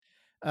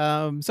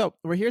So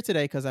we're here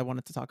today because I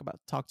wanted to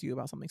talk to you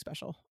about something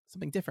special,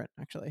 something different,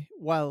 actually.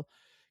 Well,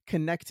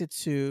 connected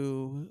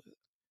to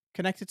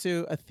connected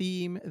to a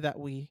theme that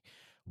we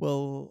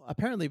will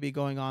apparently be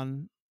going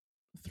on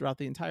throughout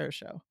the entire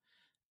show.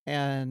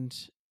 And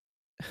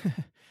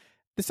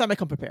this time I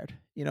come prepared.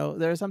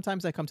 There are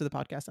sometimes I come to the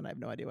podcast and I have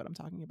no idea what I'm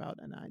talking about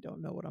and I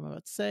don't know what I'm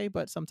about to say,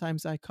 but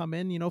sometimes I come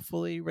in,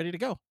 fully ready to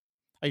go.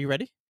 Are you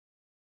ready?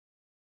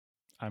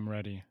 I'm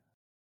ready.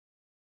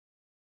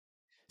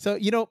 So,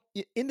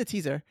 in the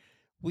teaser,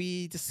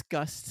 we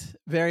discussed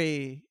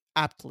very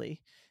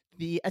aptly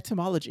the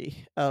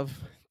etymology of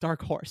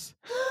dark horse.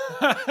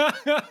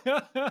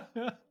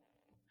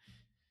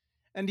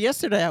 And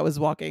yesterday I was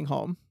walking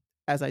home,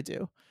 as I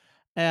do,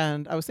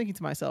 and I was thinking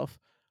to myself,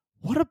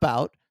 what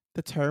about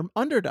the term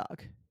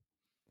underdog?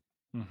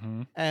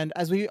 Mm-hmm. And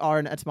as we are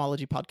an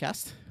etymology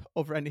podcast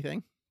over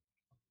anything,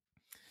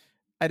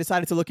 I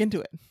decided to look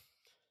into it.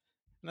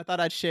 And I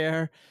thought I'd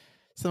share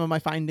some of my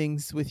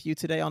findings with you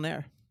today on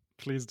air.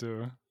 Please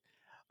do.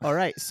 All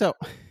right. So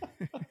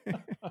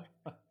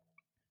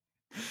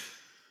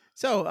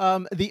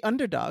the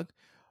underdog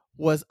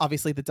was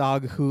obviously the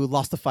dog who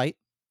lost the fight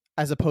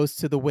as opposed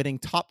to the winning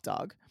top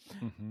dog.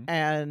 Mm-hmm.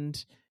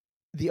 And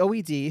the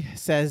OED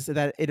says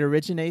that it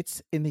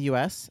originates in the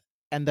US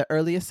and the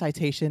earliest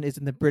citation is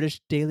in the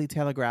British Daily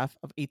Telegraph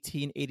of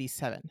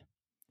 1887.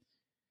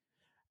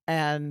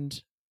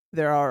 And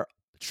there are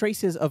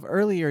traces of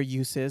earlier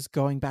uses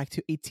going back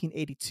to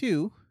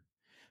 1882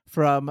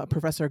 from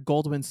Professor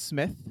Goldwin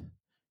Smith,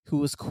 who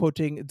was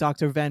quoting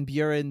Dr. Van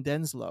Buren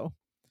Denslow.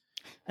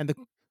 And the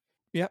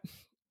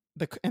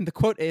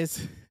quote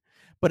is,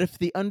 "But if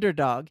the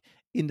underdog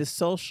in the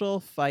social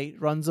fight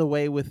runs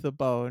away with the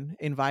bone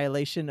in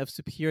violation of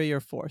superior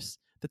force,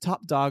 the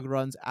top dog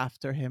runs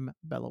after him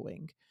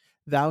bellowing,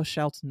 'Thou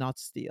shalt not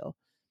steal.'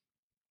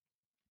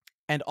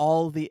 And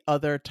all the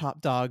other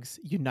top dogs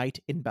unite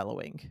in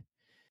bellowing."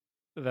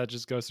 That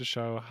just goes to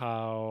show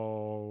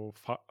how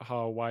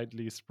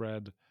widely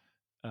spread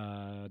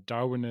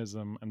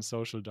Darwinism and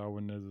social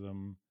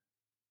Darwinism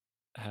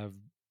have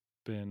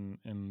been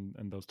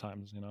in those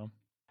times.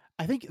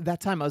 I think that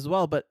time as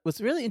well, but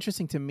what's really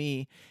interesting to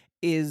me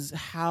is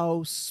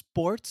how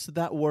sports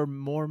that were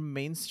more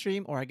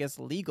mainstream or I guess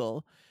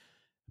legal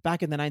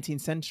back in the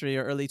 19th century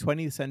or early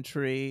 20th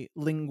century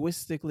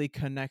linguistically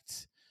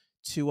connect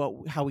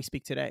to how we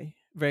speak today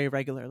very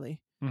regularly.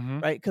 Mm-hmm.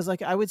 Right? Because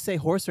like I would say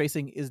horse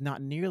racing is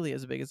not nearly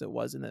as big as it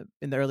was in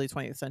the early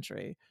 20th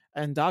century.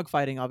 And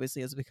dogfighting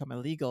obviously has become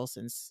illegal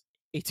since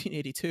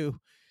 1882,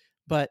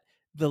 but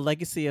the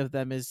legacy of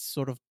them is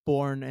sort of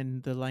born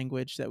in the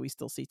language that we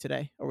still see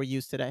today or we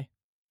use today.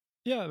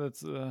 Yeah,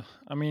 that's.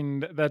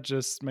 That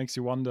just makes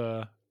you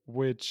wonder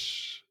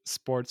which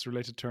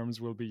sports-related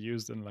terms will be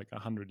used in like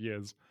 100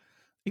 years. Um,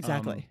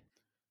 Exactly.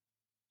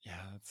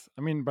 Yeah,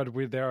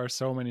 but there are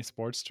so many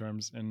sports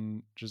terms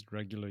in just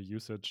regular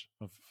usage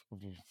of,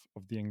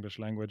 of the English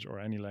language or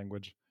any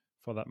language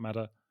for that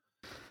matter.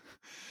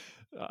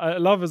 I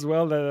love as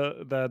well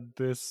that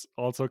this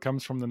also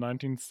comes from the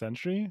 19th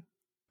century.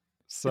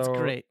 It's So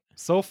great.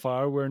 so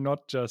far we're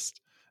not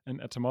just an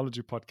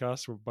etymology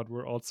podcast, but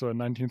we're also a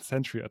 19th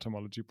century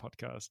etymology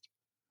podcast.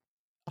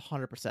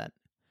 100%.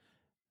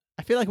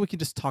 I feel like we can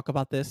just talk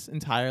about this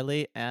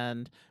entirely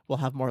and we'll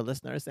have more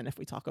listeners than if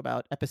we talk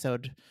about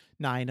episode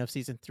 9 of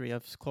season 3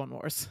 of Clone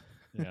Wars.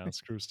 Yeah,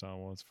 screw Star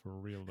Wars for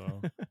real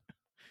though.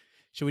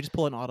 Should we just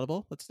pull an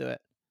audible? Let's do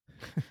it.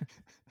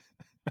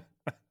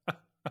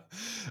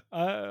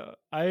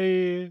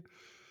 I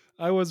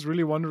was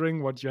really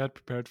wondering what you had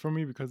prepared for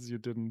me because you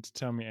didn't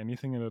tell me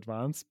anything in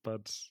advance,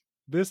 but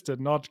this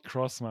did not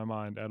cross my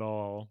mind at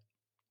all.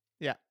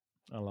 Yeah.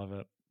 I love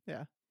it.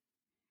 Yeah.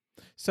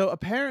 So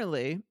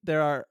apparently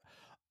there are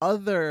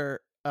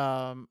other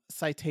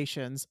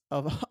citations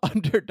of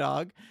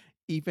underdog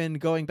even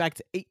going back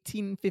to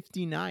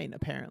 1859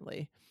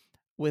 apparently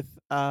with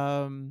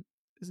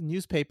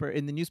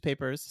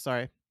newspapers,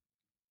 sorry,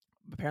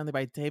 apparently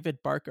by David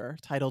Barker,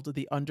 titled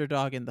 "The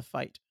Underdog in the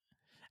Fight."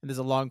 And there's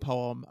a long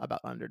poem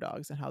about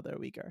underdogs and how they're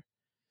weaker.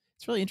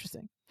 It's really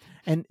interesting.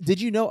 And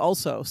did you know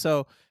also?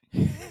 So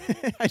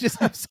I just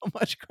have so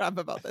much crap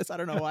about this. I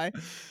don't know why.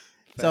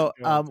 So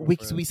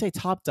we say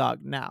top dog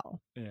now,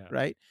 Yeah.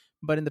 right?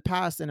 But in the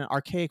past, an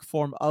archaic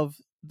form of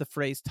the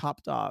phrase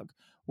top dog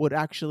would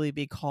actually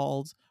be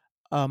called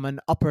an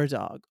upper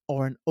dog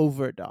or an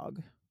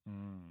overdog.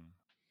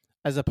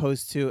 As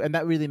opposed to, and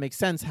that really makes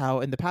sense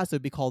how in the past it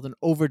would be called an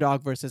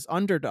overdog versus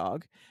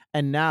underdog.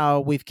 And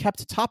now we've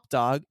kept top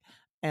dog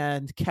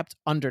and kept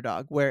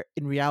underdog, where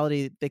in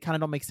reality they kind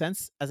of don't make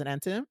sense as an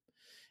antonym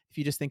if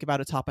you just think about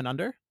a top and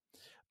under,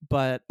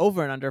 but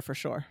over and under for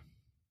sure.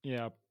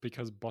 Yeah,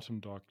 because bottom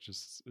dog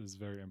just is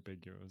very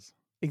ambiguous.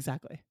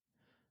 Exactly.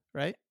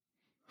 Right?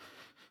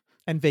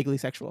 And vaguely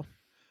sexual.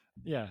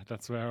 Yeah,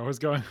 that's where I was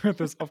going with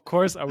this. Of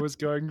course, I was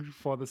going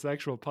for the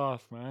sexual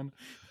path, man.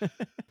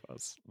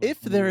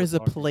 If there is a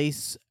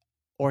place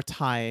or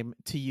time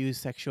to use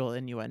sexual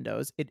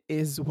innuendos, it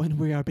is when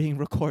we are being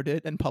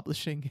recorded and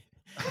publishing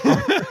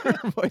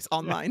our voice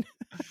online.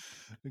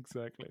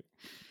 Exactly.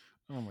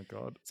 Oh my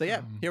god. So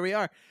yeah, here we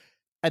are,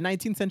 a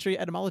 19th century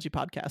etymology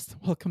podcast.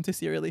 Welcome to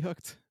Serially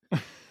Hooked.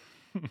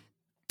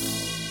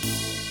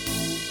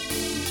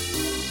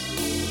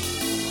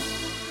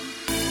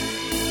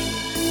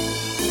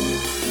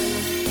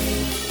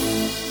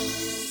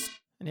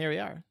 And here we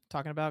are,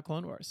 talking about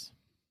Clone Wars.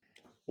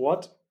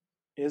 What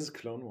is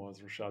Clone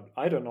Wars, Rashad?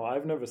 I don't know.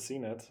 I've never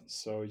seen it,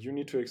 so you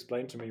need to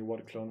explain to me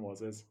what Clone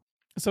Wars is.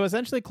 So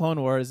essentially, Clone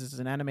Wars is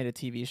an animated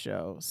TV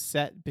show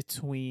set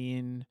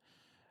between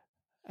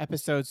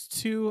episodes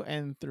 2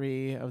 and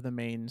 3 of the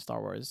main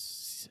Star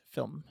Wars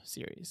film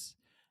series.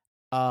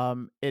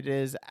 It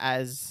is,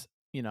 as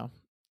you know,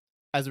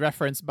 as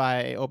referenced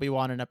by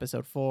Obi-Wan in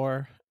episode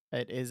 4,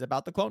 it is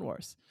about the Clone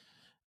Wars.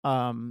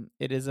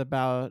 It is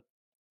about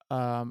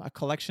a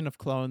collection of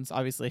clones,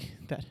 obviously,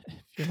 that,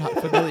 if you're not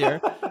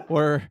familiar,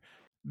 were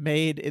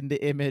made in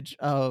the image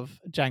of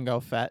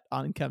Jango Fett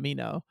on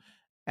Kamino.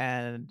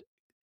 And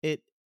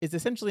it is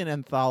essentially an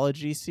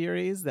anthology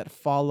series that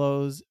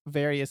follows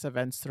various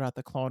events throughout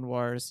the Clone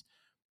Wars.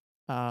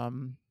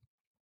 And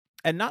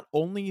not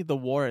only the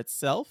war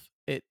itself,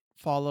 it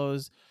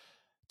follows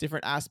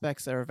different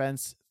aspects or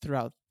events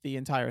throughout the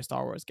entire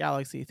Star Wars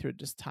galaxy through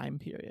this time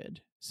period.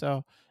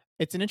 So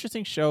it's an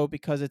interesting show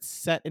because it's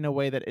set in a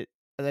way that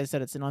as I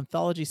said, it's an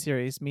anthology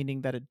series,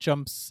 meaning that it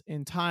jumps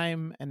in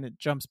time and it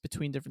jumps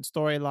between different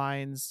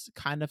storylines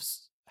kind of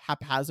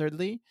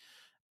haphazardly,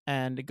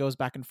 and it goes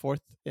back and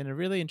forth in a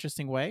really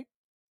interesting way,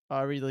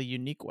 a really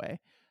unique way.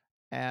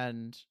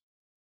 And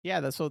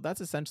yeah,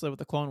 that's essentially what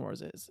the Clone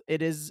Wars is.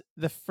 It is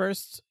the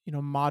first,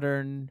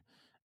 modern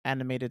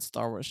animated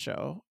Star Wars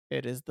show.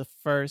 It is the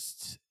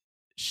first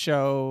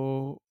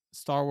Star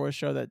Wars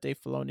show that Dave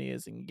Filoni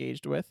is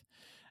engaged with.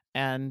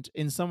 And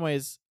in some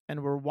ways,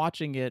 and we're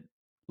watching it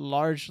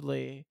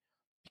largely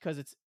because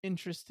it's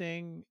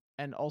interesting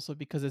and also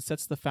because it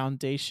sets the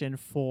foundation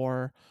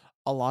for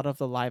a lot of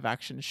the live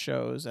action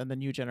shows and the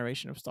new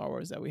generation of Star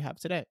Wars that we have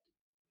today.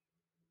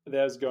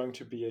 There's going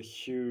to be a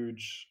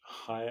huge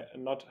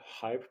not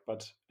hype,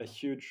 but a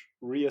huge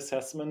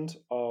reassessment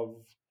of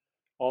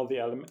all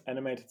the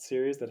animated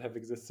series that have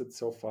existed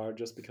so far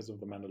just because of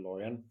The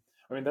Mandalorian.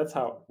 I mean, that's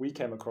how we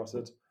came across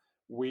it.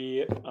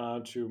 We,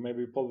 to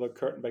maybe pull the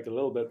curtain back a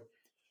little bit,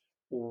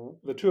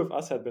 the two of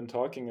us had been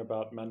talking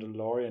about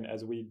Mandalorian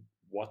as we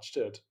watched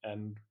it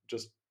and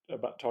just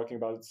about talking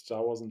about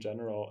Star Wars in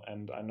general.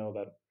 And I know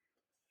that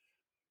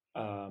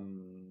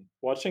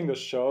watching the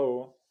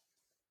show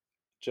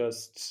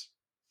just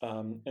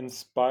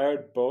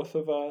inspired both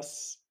of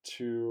us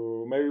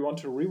to maybe want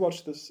to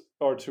rewatch this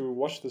or to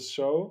watch this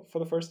show for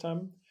the first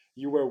time.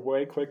 You were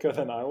way quicker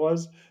than I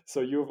was, so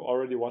you've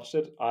already watched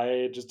it.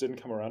 I just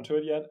didn't come around to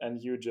it yet,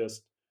 and you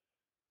just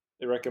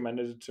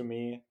recommended it to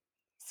me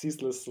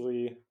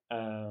ceaselessly,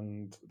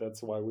 and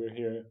that's why we're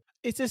here.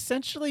 It's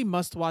essentially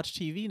must-watch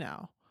TV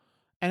now.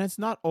 And it's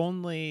not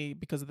only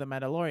because of The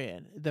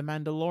Mandalorian. The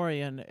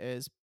Mandalorian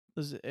is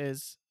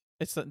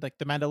it's like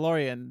The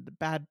Mandalorian, the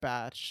Bad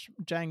Batch,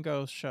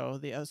 Django show,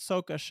 the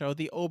Ahsoka show,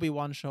 the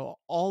Obi-Wan show.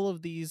 All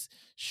of these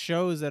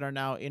shows that are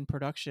now in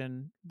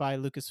production by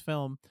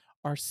Lucasfilm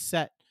are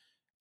set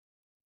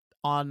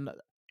on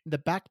the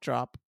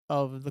backdrop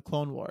of the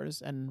Clone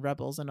Wars and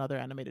Rebels and other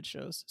animated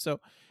shows. So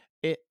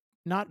they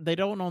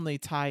don't only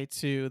tie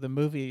to the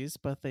movies,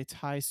 but they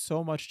tie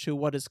so much to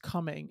what is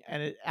coming,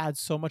 and it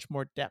adds so much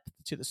more depth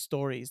to the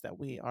stories that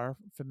we are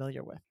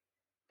familiar with.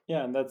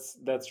 Yeah, and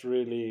that's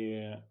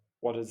really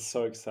what is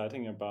so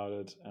exciting about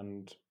it.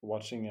 And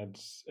watching it,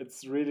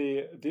 it's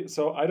really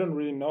so I don't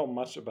really know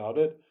much about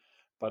it,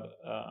 but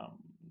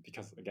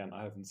because again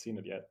I haven't seen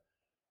it yet.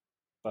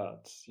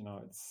 But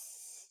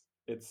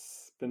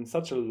it's been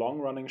such a long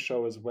running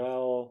show as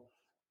well,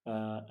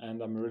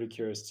 and I'm really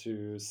curious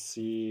to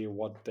see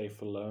what Dave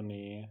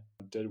Filoni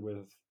did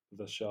with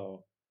the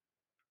show.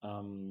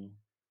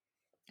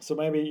 So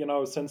maybe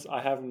since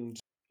I haven't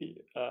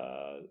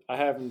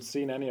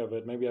seen any of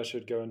it, maybe I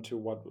should go into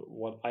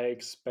what I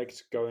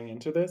expect going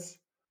into this.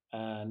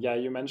 And yeah,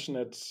 you mentioned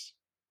it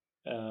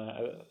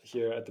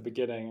here at the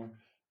beginning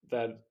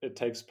that it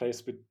takes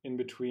place in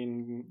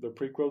between the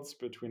prequels,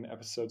 between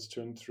episodes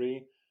 2 and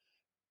 3.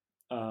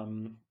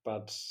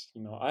 But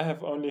I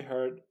have only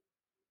heard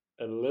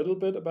a little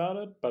bit about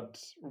it, but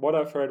what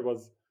I've heard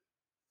was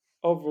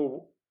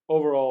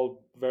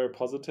overall very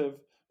positive.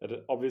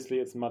 That obviously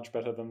it's much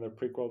better than the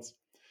prequels,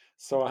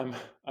 so I'm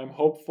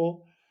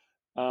hopeful.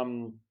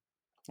 And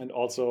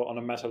also on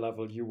a meta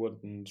level, you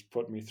wouldn't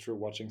put me through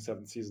watching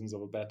 7 seasons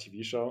of a bad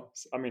TV show.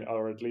 I mean,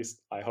 or at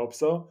least I hope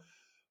so.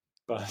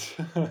 But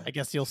I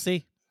guess you'll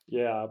see.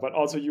 Yeah, but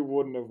also you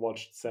wouldn't have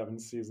watched 7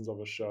 seasons of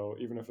a show,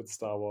 even if it's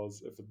Star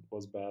Wars, if it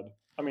was bad.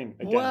 I mean,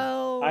 again,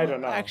 I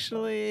don't know.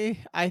 Actually,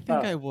 I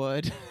think I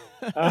would.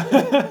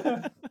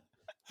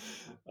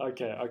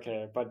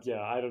 Okay, but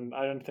yeah, I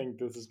don't think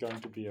this is going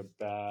to be a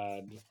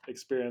bad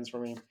experience for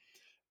me.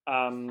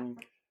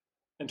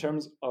 In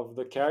terms of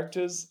the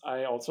characters,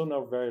 I also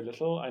know very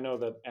little. I know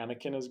that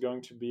Anakin is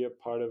going to be a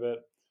part of it.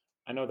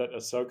 I know that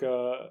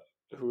Ahsoka,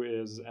 who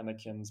is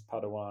Anakin's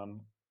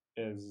Padawan,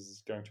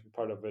 is going to be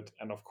part of it.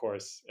 And of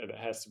course, it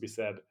has to be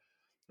said,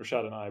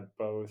 Rashad and I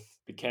both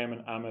became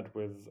enamored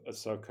with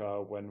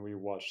Ahsoka when we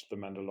watched The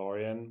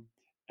Mandalorian,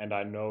 and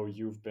I know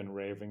you've been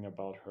raving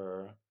about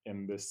her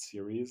in this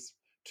series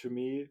to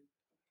me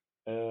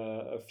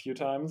a few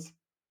times.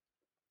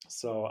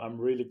 So I'm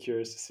really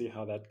curious to see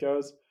how that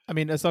goes. I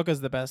mean,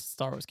 Ahsoka's the best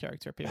Star Wars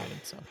character, period.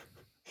 So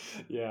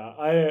yeah,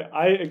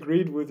 I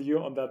agreed with you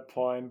on that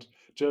point,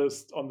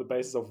 just on the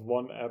basis of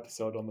one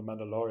episode on The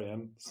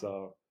Mandalorian.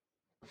 So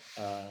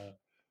uh,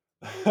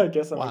 I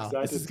guess I'm wow,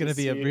 this is excited going to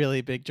to be a see.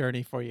 really big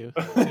journey for you.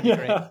 It's going to be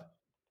great. yeah.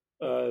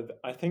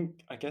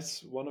 I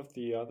guess one of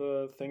the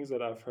other things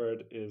that I've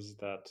heard is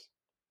that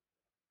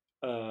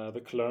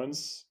the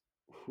clones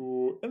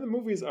who in the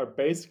movies are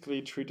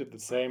basically treated the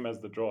same as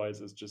the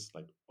droids, as just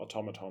like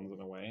automatons in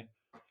a way,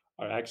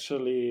 are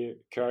actually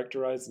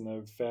characterized in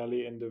a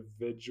fairly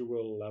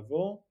individual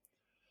level,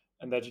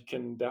 and that you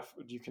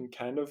can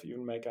kind of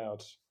even make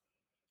out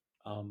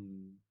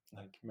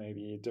like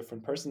maybe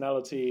different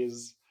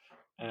personalities,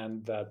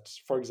 and that,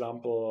 for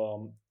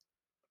example,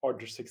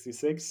 Order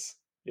 66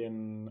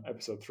 in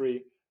episode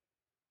 3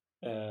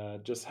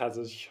 just has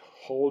a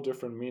whole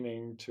different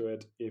meaning to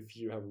it if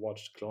you have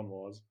watched Clone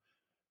Wars.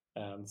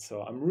 And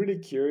so I'm really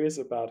curious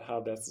about how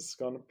that's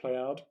going to play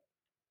out.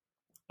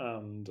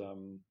 And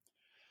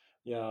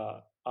yeah,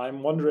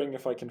 I'm wondering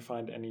if I can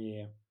find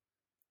anything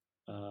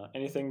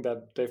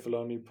that Dave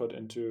Filoni put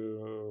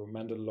into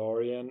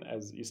Mandalorian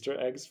as Easter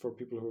eggs for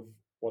people who've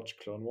watched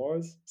Clone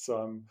Wars.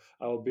 So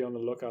I will be on the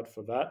lookout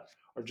for that,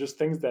 or just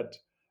things that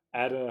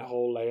add a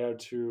whole layer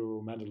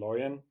to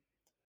Mandalorian.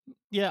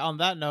 Yeah, on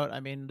that note, I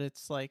mean,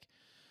 it's like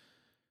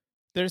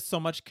there's so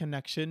much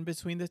connection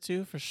between the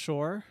two for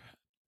sure.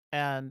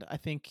 And I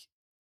think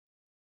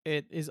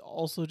it is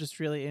also just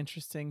really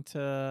interesting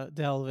to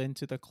delve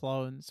into the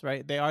clones,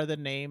 right? They are the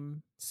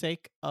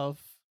namesake of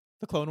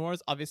the Clone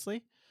Wars,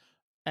 obviously.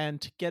 And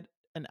to get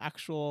an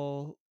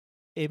actual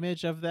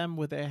image of them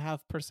where they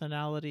have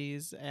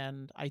personalities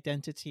and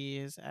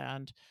identities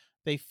and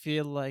they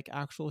feel like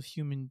actual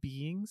human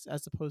beings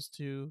as opposed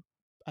to,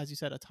 as you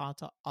said,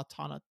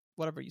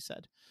 whatever you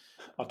said.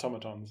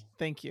 Automatons.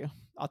 Thank you.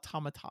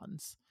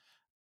 Automatons.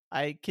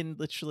 I can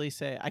actually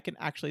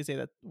say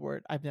that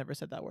word. I've never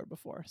said that word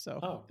before. So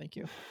Oh, thank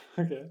you.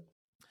 okay.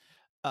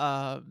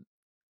 Um,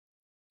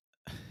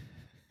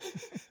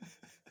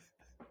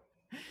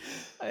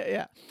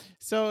 yeah.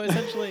 So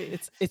essentially,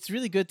 it's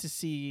really good to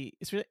see.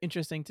 It's really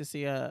interesting to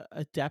see a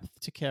depth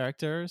to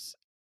characters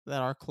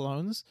that are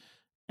clones,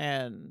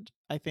 and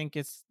I think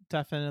it's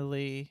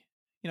definitely,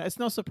 it's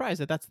no surprise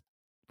that that's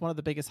one of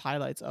the biggest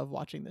highlights of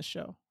watching this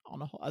show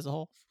as a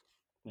whole.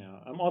 Yeah,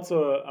 I'm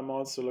also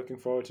looking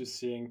forward to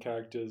seeing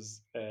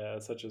characters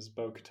such as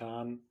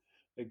Bo-Katan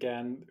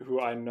again,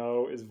 who I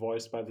know is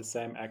voiced by the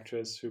same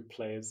actress who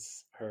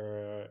plays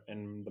her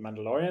in The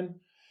Mandalorian.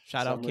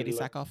 Shout So out I'm Katie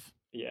really Sackhoff.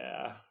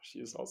 yeah, she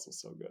is also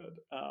so good.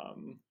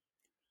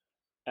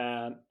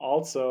 And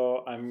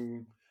also,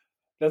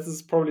 this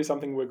is probably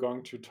something we're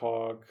going to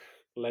talk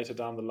later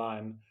down the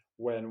line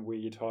when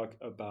we talk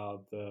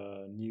about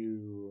the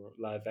new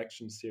live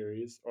action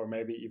series, or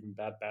maybe even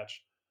Bad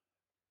Batch.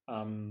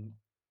 Um,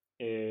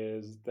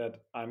 is that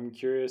I'm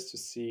curious to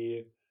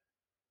see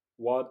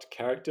what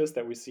characters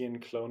that we see in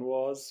Clone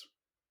Wars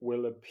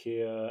will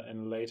appear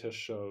in later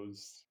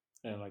shows.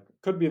 And like,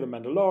 could be The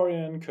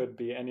Mandalorian, could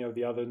be any of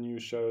the other new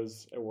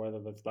shows, whether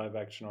that's live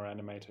action or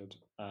animated.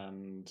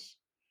 And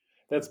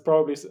that's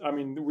probably, I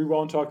mean, we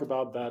won't talk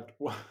about that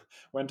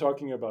when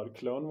talking about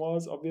Clone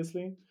Wars,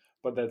 obviously,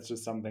 but that's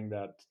just something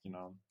that,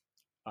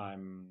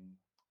 I'm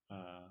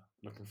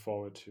looking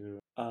forward to.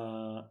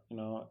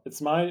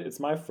 It's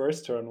my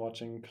first turn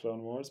watching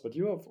Clone Wars, but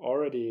you have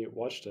already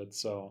watched it.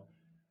 So,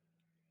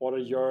 what are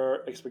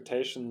your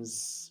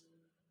expectations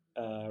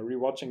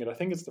rewatching it? I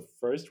think it's the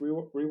first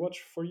rewatch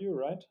for you,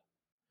 right?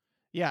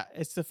 Yeah,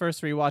 it's the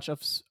first rewatch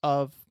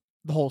of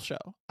the whole show.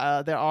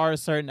 There are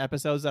certain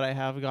episodes that I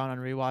have gone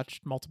and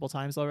rewatched multiple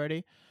times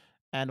already,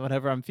 and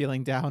whenever I'm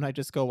feeling down, I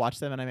just go watch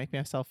them and I make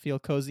myself feel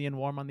cozy and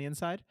warm on the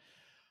inside.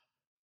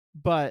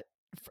 But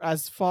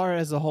as far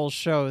as the whole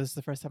show, this is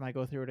the first time I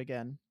go through it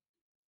again.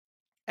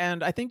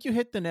 And I think you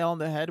hit the nail on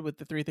the head with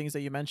the three things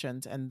that you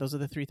mentioned, and those are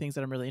the three things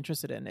that I'm really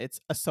interested in. It's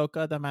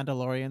Ahsoka, the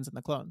Mandalorians, and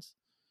the clones.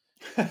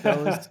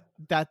 Those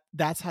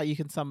that's how you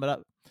can sum it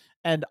up.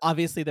 And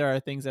obviously there are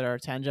things that are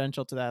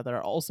tangential to that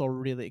are also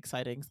really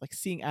exciting, like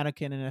seeing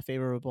Anakin in a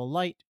favorable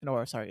light,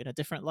 or sorry, in a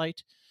different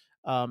light,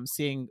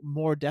 seeing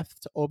more depth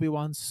to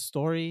Obi-Wan's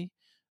story,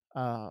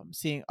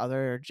 seeing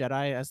other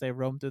Jedi as they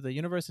roam through the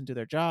universe and do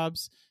their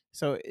jobs.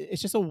 So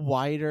it's just a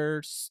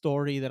wider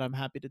story that I'm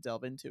happy to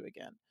delve into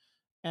again.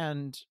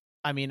 And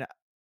I mean,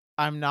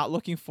 I'm not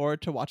looking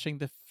forward to watching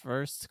the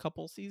first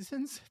couple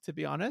seasons, to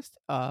be honest.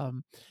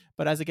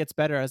 But as it gets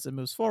better, as it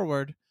moves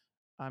forward,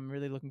 I'm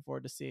really looking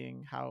forward to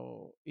seeing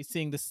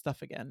this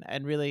stuff again.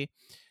 And really,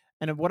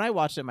 and when I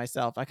watched it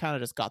myself, I kind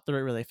of just got through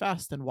it really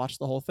fast and watched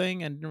the whole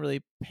thing and didn't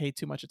really pay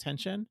too much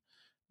attention.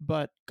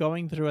 But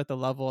going through at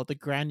the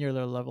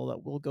granular level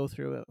that we'll go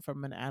through it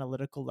from an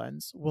analytical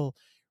lens will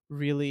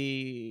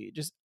really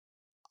just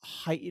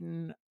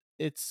heighten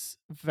its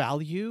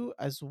value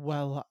as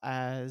well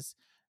as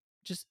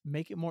just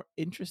make it more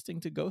interesting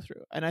to go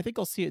through. And I think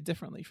I'll see it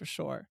differently for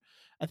sure.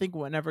 I think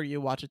whenever you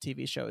watch a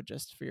TV show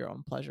just for your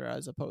own pleasure,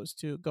 as opposed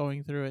to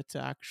going through it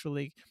to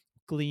actually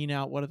glean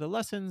out what are the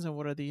lessons and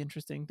what are the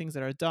interesting things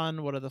that are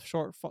done, what are the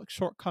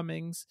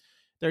shortcomings.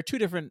 There are two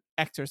different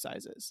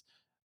exercises,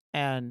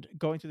 and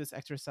going through this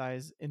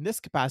exercise in this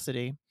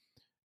capacity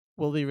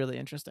will be really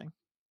interesting.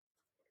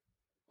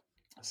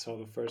 So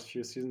the first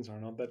few seasons are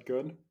not that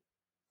good.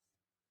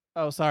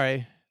 Oh,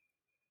 sorry.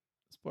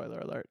 Spoiler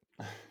alert.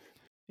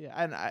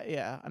 And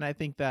I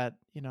think that,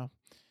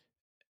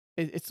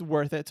 it's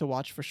worth it to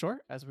watch for sure,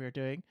 as we are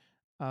doing.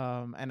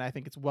 And I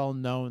think it's well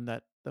known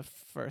that the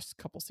first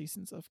couple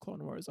seasons of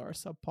Clone Wars are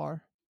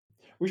subpar.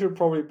 We should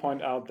probably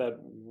point out that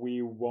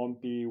we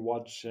won't be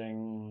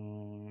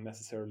watching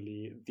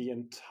necessarily the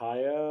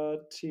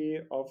entirety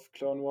of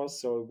Clone Wars,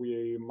 so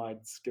we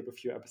might skip a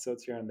few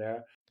episodes here and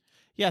there.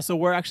 Yeah, so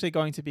we're actually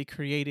going to be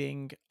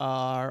creating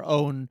our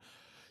own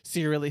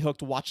serially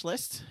hooked watch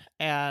list,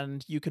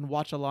 and you can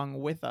watch along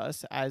with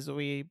us as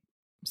we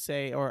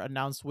say or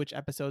announce which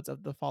episodes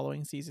of the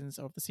following seasons,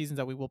 of the seasons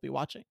that we will be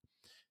watching.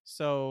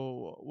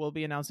 So we'll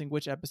be announcing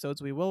which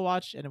episodes we will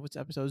watch and which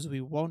episodes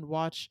we won't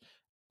watch.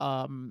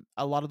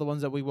 A lot of the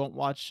ones that we won't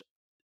watch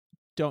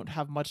don't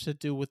have much to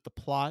do with the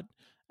plot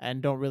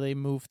and don't really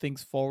move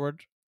things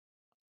forward.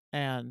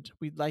 And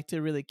we'd like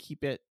to really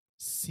keep it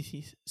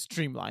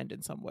streamlined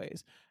in some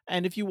ways.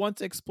 And if you want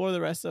to explore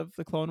the rest of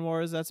the Clone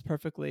Wars, that's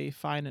perfectly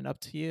fine and up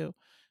to you.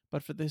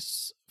 But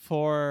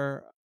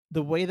for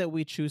the way that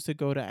we choose to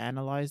go to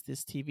analyze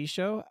this TV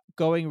show,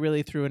 going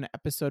really through an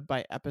episode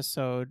by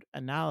episode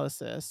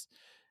analysis,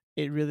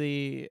 it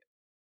really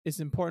is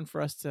important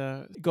for us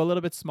to go a little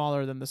bit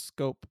smaller than the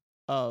scope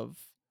of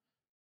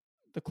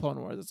the Clone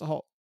Wars as a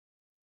whole.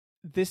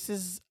 This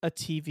is a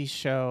TV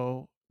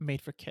show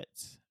made for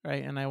kids,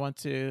 right? And I want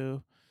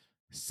to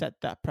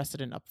set that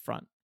precedent up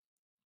front.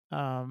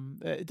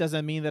 It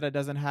doesn't mean that it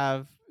doesn't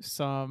have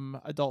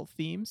some adult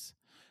themes,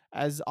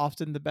 as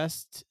often the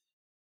best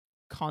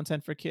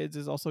content for kids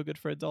is also good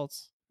for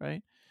adults,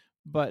 right?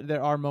 But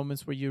there are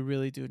moments where you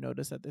really do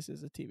notice that this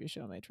is a TV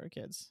show made for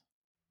kids.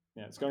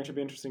 Yeah, it's going to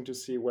be interesting to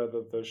see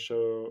whether the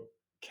show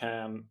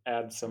can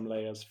add some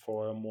layers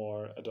for a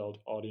more adult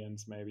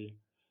audience, maybe.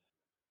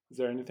 Is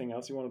there anything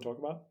else you want to talk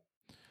about?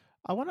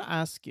 I want to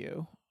ask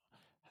you,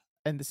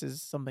 and this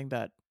is something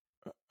that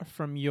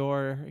from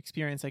your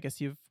experience, I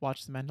guess you've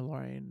watched The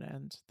Mandalorian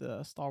and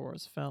the Star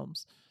Wars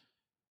films.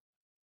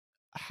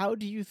 How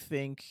do you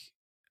think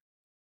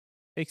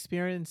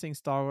experiencing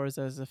Star Wars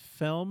as a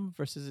film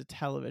versus a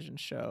television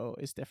show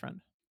is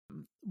different?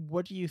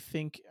 What do you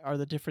think are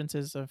the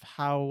differences of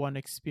how one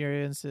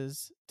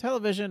experiences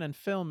television and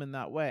film in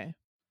that way?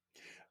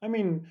 I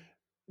mean,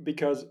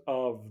 because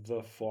of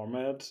the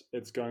format,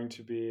 it's going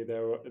to be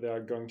there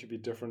are going to be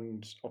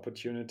different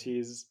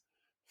opportunities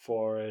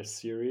for a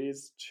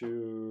series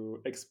to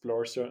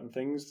explore certain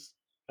things,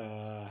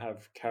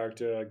 have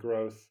character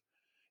growth.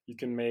 You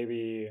can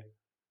maybe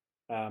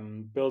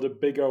build a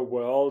bigger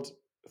world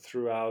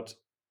throughout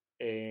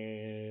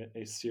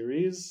a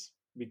series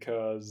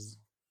because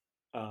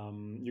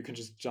you can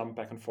just jump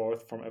back and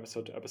forth from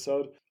episode to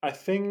episode. I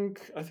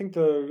think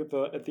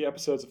the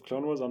episodes of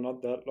Clone Wars are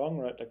not that long,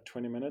 right? Like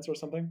 20 minutes or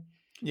something.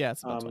 Yeah,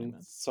 it's about 20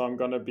 minutes. So I'm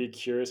gonna be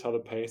curious how the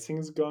pacing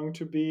is going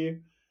to be.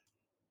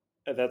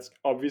 That's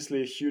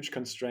obviously a huge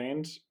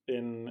constraint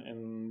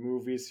in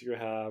movies.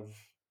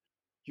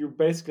 You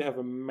basically have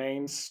a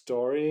main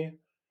story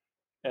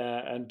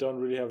and don't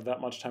really have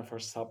that much time for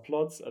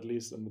subplots, at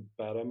least in the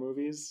better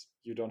movies.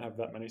 You don't have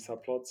that many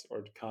subplots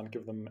or can't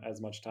give them as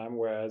much time.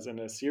 Whereas in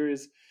a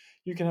series,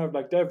 you can have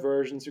like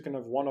diversions, you can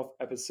have one off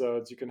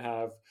episodes, you can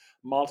have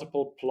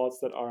multiple plots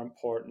that are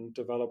important,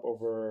 develop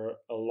over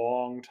a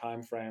long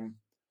time frame,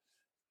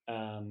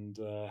 and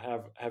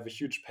have a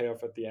huge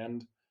payoff at the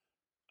end,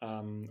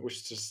 which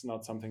is just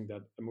not something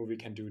that a movie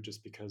can do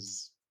just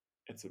because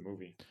it's a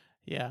movie.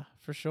 Yeah,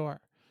 for sure.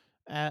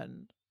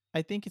 And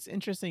I think it's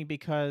interesting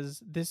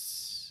because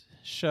this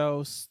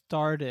show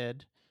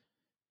started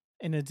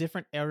in a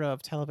different era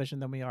of television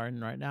than we are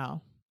in right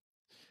now.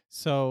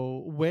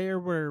 So where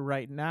we're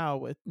right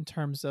now in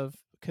terms of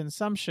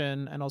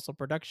consumption and also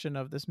production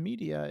of this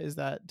media is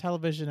that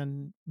television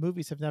and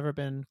movies have never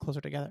been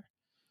closer together.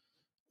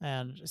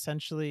 And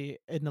essentially,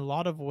 in a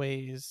lot of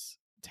ways,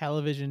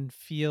 television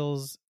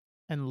feels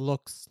and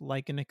looks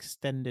like an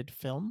extended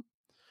film,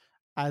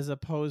 as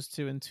opposed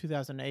to in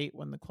 2008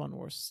 when the Clone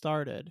Wars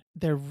started.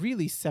 They're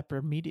really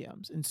separate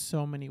mediums in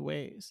so many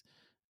ways.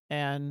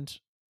 And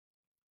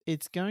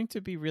it's going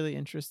to be really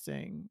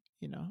interesting,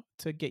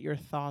 to get your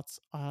thoughts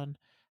on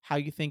how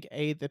you think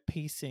the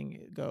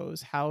pacing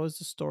goes, how is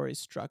the story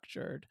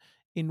structured,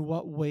 in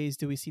what ways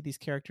do we see these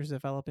characters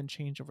develop and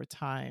change over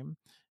time,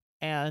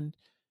 and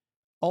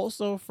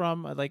also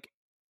from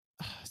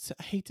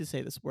I hate to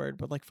say this word,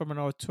 but like from an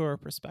auteur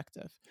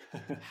perspective,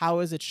 how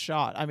is it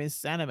shot? I mean,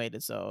 it's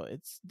animated, so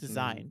it's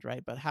designed,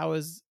 right? But how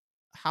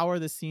are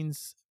the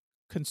scenes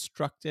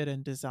constructed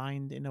and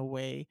designed in a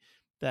way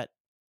that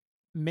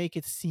make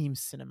it seem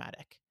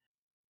cinematic.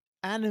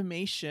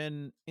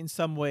 Animation, in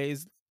some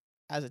ways,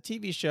 as a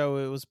TV show,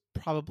 it was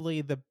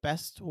probably the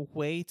best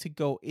way to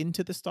go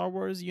into the Star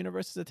Wars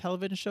universe as a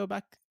television show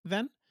back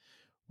then,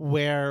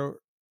 where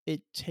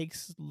it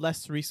takes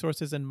less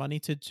resources and money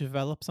to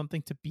develop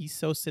something to be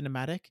so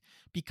cinematic.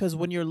 Because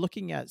when you're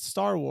looking at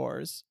Star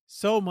Wars,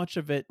 so much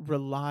of it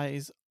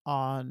relies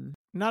on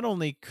not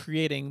only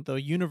creating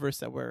the universe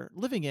that we're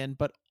living in,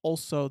 but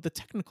also the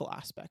technical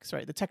aspects,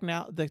 right?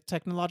 The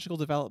technological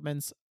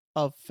developments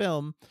of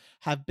film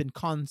have been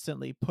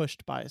constantly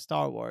pushed by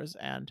Star Wars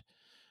and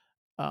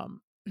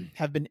um,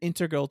 have been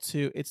integral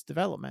to its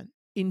development.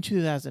 In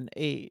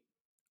 2008,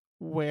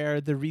 where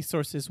the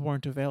resources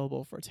weren't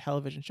available for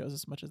television shows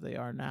as much as they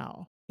are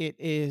now, it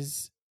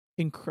is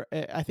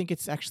I think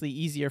it's actually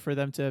easier for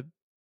them to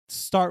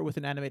start with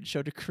an animated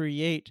show to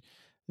create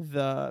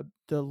the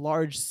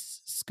large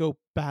scope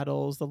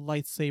battles, the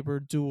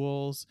lightsaber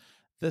duels,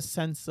 the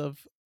sense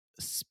of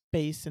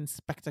space and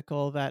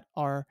spectacle that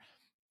are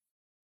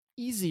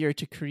easier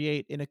to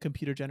create in a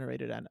computer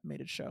generated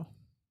animated show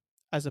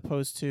as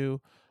opposed to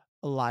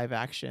a live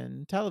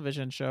action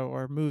television show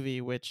or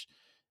movie, which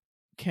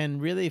can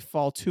really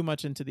fall too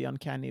much into the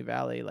uncanny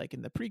valley, like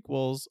in the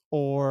prequels,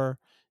 or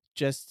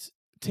just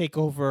take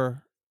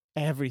over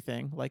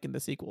everything, like in the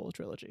sequel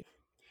trilogy.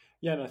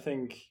 Yeah, and I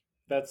think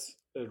that's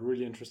a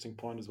really interesting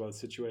point as well,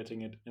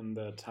 situating it in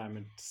the time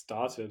it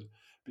started,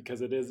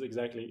 because it is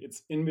exactly,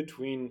 it's in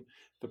between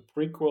the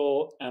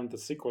prequel and the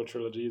sequel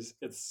trilogies.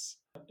 It's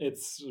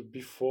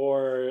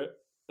before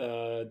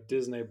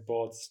Disney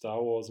bought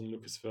Star Wars and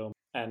Lucasfilm,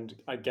 and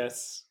I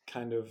guess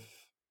kind of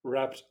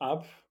wrapped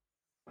up,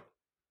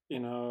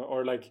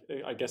 or like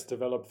I guess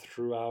developed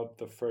throughout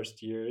the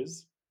first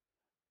years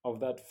of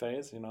that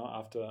phase,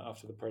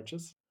 after the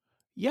purchase.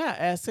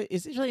 Yeah, so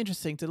it's really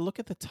interesting to look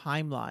at the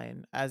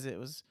timeline as it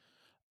was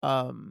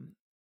um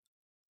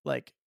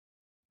like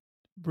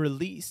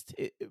released.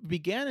 It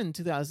began in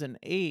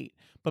 2008,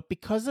 but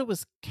because it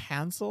was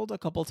canceled a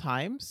couple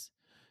times,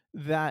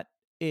 that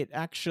it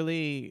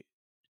actually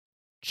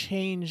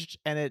changed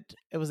and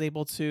it was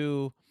able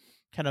to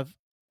kind of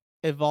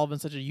evolve in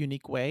such a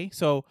unique way.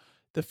 So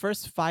the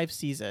first 5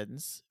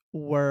 seasons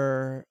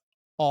were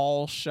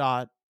all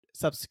shot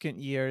subsequent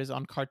years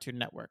on Cartoon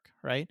Network,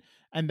 right?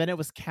 And then it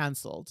was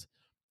canceled.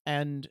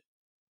 And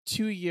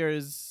 2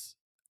 years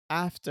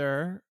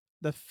after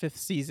the fifth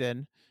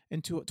season,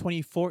 into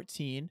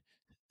 2014,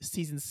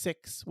 season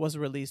 6 was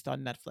released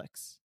on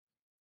Netflix,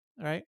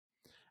 right?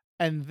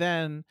 And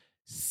then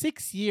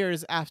 6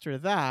 years after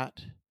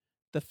that,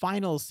 the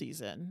final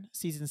season,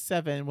 season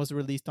 7, was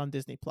released on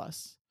Disney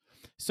Plus.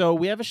 So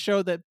we have a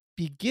show that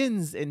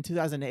begins in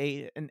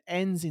 2008 and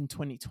ends in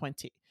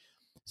 2020.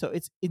 So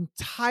it's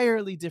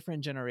entirely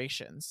different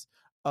generations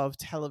of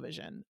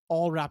television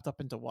all wrapped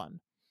up into one.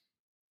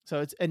 So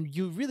it's, and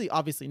you really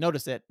obviously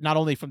notice it not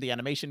only from the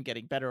animation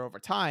getting better over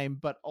time,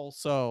 but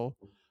also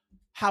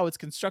how it's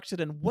constructed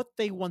and what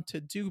they want to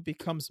do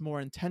becomes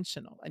more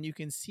intentional. And you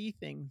can see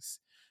things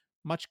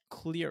much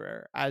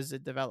clearer as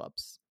it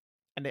develops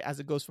and as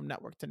it goes from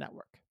network to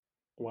network.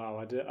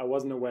 Wow, I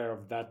wasn't aware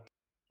of that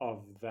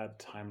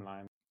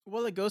timeline.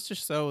 Well, it goes to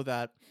show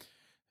that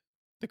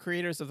the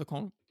creators of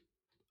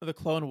the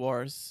Clone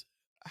Wars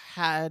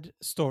had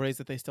stories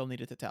that they still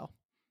needed to tell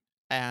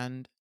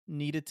and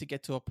needed to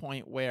get to a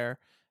point where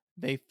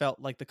they felt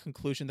like the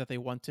conclusion that they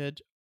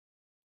wanted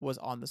was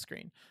on the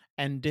screen.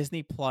 And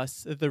Disney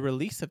Plus, the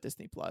release of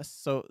Disney Plus,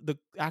 so the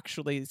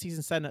actually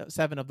season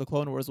 7 of the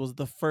Clone Wars was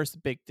the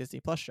first big Disney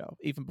Plus show,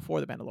 even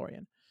before the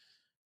Mandalorian.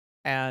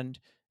 And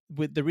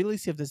with the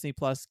release of Disney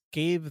Plus,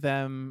 gave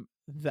them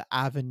the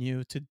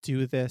avenue to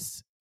do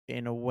this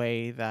in a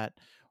way that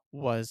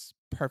was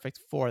perfect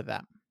for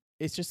them.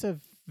 It's just a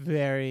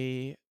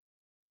very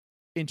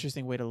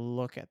interesting way to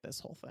look at this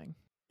whole thing.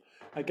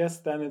 I guess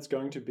then it's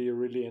going to be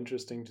really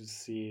interesting to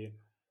see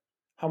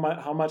how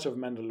much of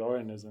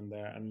Mandalorian is in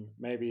there, and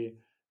maybe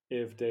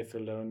if Dave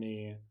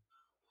Filoni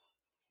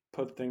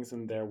put things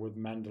in there with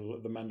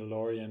the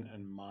Mandalorian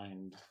in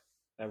mind.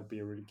 That would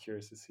be really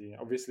curious to see.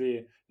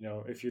 Obviously,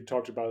 if you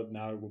talked about it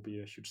now, it would be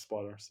a huge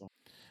spoiler. So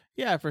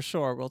Yeah, for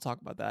sure. We'll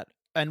talk about that.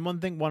 And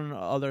one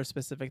other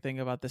specific thing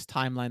about this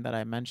timeline that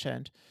I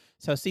mentioned.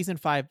 So season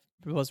 5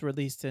 was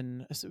released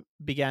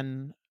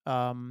began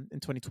in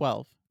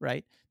 2012,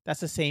 right?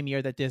 That's the same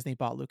year that Disney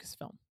bought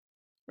Lucasfilm,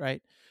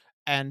 right?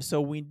 And so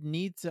we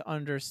need to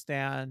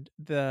understand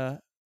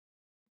the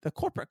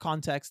corporate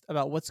context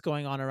about what's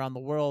going on around the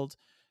world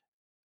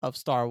of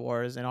Star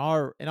Wars in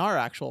our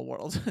actual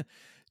world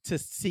to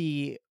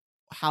see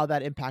how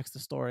that impacts the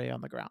story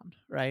on the ground,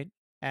 right?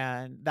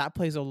 And that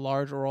plays a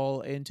large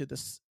role into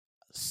this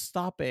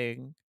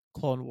stopping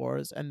Clone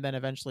Wars and then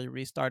eventually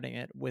restarting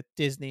it with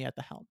Disney at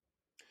the helm.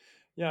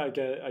 yeah,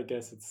 I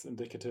guess it's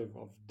indicative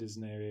of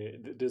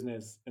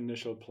Disney's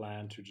initial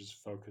plan to just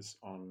focus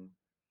on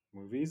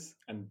movies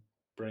and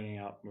bringing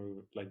out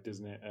like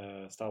Disney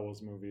Star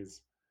Wars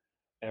movies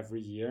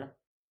every year,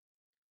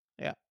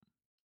 Yeah.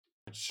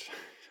 which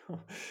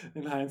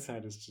in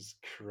hindsight is just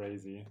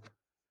crazy.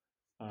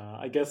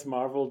 I guess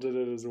Marvel did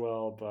it as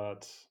well,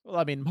 but Well,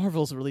 I mean,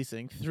 Marvel's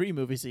releasing 3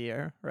 movies a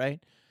year,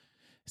 right?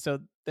 So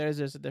there's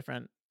just a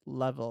different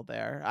level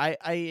there.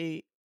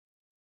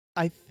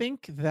 I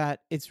think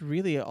that it's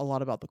really a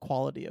lot about the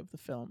quality of the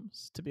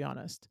films, to be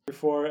honest.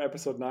 before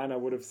episode 9 I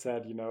would have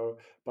said,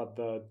 but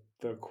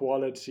the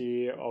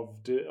quality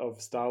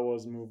of Star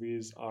Wars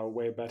movies are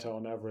way better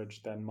on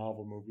average than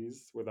Marvel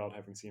movies without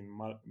having seen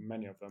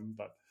many of them.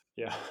 But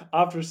yeah,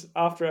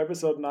 after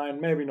episode 9,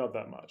 maybe not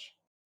that much.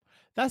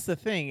 That's the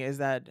thing, is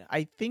that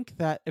I think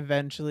that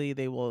eventually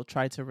they will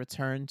try to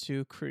return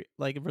to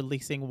like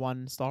releasing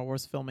one Star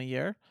Wars film a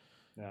year,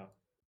 Yeah.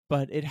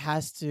 but it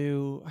has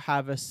to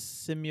have a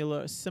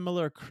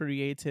similar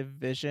creative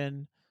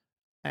vision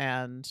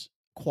and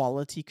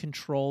quality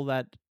control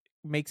that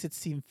makes it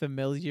seem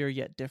familiar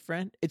yet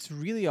different. It's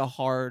really a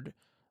hard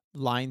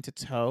line to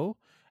toe.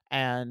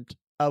 And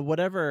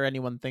whatever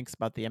anyone thinks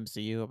about the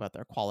MCU, about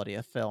their quality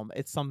of film,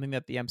 it's something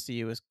that the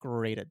MCU is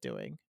great at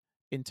doing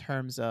in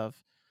terms of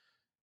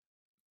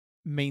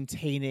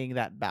maintaining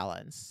that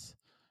balance,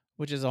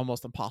 which is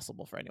almost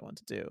impossible for anyone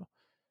to do.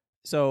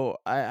 So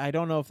I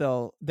don't know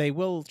if they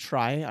will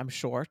try, I'm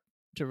sure,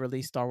 to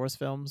release Star Wars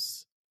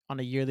films on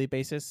a yearly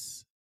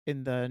basis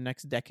in the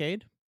next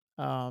decade.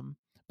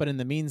 But in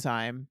the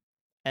meantime,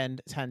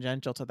 and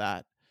tangential to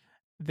that,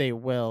 they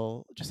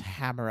will just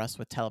hammer us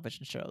with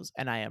television shows,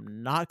 and I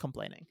am not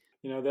complaining.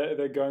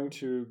 They're going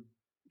to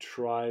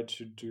try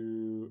to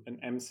do an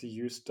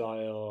MCU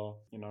style,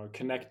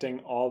 connecting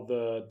all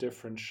the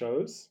different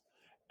shows.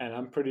 And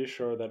I'm pretty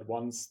sure that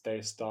once they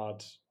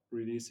start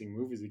releasing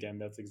movies again,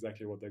 that's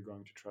exactly what they're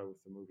going to try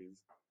with the movies.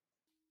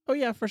 Oh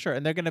yeah, for sure,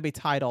 and they're going to be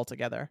tied all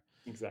together.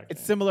 It's Exactly.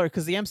 similar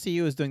because the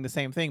MCU is doing the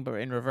same thing, but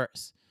in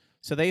reverse.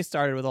 So they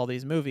started with all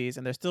these movies,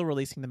 and they're still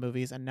releasing the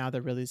movies, and now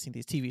they're releasing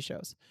these TV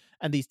shows.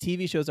 And these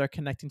TV shows are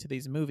connecting to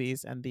these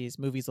movies, and these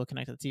movies will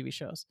connect to the TV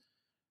shows,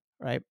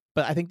 right?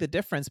 But I think the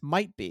difference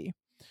might be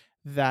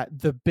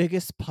that the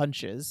biggest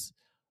punches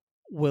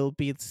will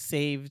be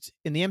saved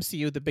in the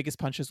MCU. The biggest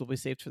punches will be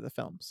saved for the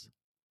films,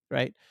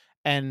 right?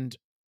 And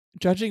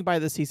judging by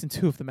the season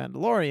 2 of The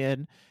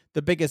Mandalorian,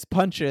 the biggest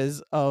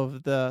punches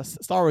of the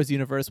Star Wars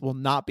universe will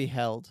not be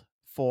held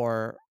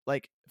for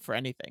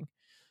anything.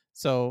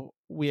 So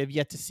we have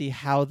yet to see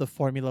how the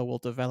formula will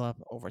develop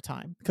over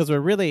time, because we're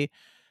really,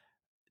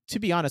 to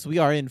be honest, we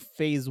are in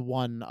phase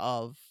 1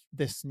 of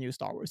this new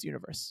Star Wars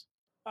universe.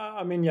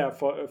 I mean, yeah,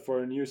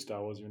 for a new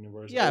Star Wars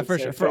universe, I Yeah, would for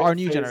say sure, for our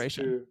new phase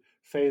generation. two,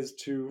 phase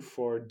two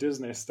for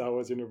Disney Star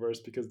Wars universe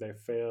because they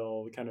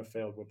kind of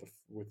failed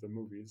with the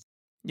movies.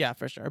 Yeah,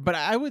 for sure. But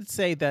I would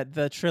say that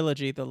the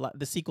trilogy,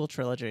 the sequel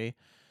trilogy,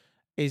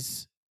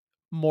 is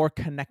more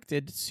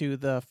connected to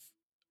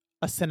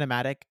a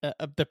cinematic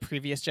of the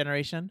previous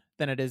generation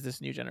than it is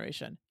this new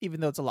generation, even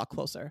though it's a lot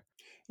closer.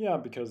 Yeah,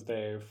 because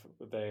they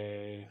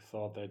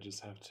thought they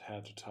just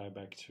had to tie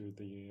back to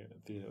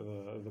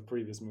the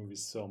previous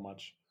movies so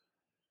much,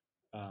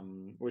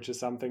 which is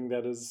something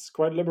that is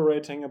quite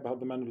liberating about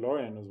the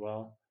Mandalorian as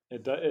well.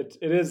 It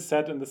is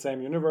set in the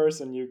same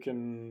universe, and you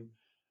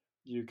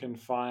can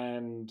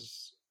find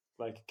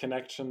like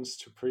connections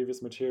to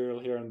previous material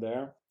here and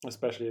there,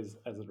 especially as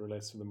it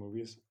relates to the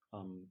movies.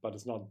 But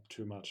it's not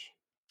too much.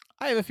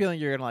 I have a feeling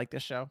you're gonna like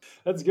this show.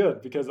 That's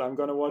good because I'm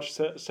gonna watch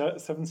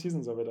 7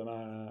 seasons of it, and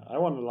I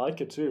want to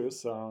like it too.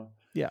 So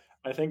Yeah.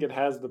 I think it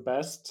has the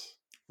best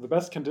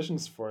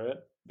conditions for it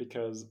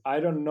because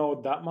I don't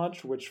know that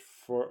much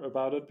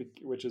about it,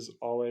 which is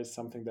always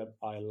something that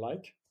I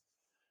like.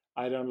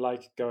 I don't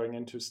like going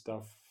into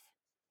stuff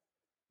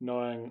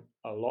knowing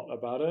a lot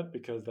about it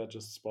because that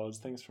just spoils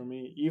things for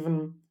me.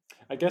 Even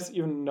I guess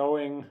even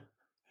knowing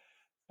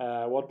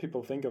what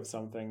people think of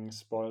something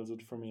spoils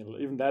it for me.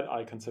 Even that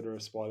I consider a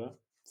spoiler.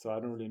 So I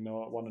don't really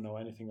want to know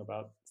anything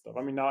about stuff.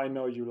 I mean, now I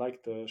know you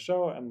like the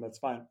show, and that's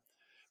fine.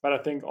 But I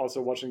think also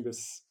watching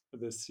this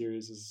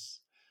series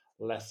is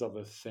less of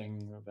a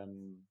thing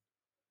than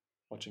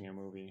watching a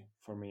movie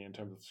for me in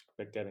terms of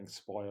like getting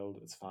spoiled.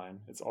 It's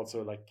fine. It's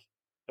also like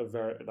a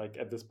very like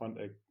at this point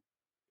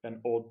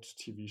an old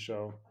TV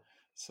show.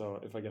 So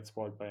if I get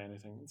spoiled by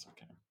anything, it's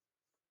okay.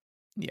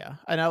 Yeah,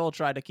 and I will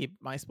try to keep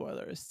my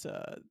spoilers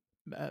to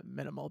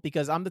minimal,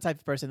 because I'm the type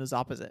of person who's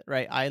opposite,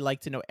 right? I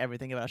like to know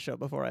everything about a show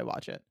before I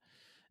watch it.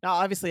 Now,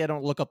 obviously, I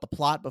don't look up the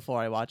plot before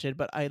I watch it,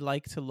 but I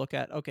like to look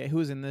at, okay,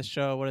 who's in this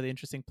show? What are the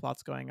interesting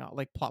plots going on?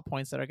 Like plot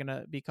points that are going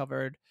to be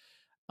covered.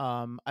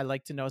 I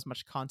like to know as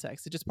much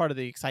context. It's just part of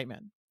the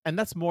excitement, and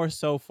that's more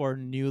so for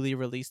newly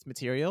released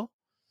material.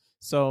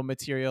 So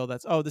material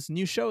that's, oh, this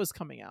new show is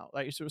coming out,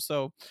 like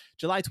so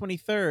July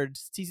 23rd,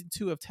 season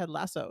 2 of Ted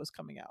Lasso is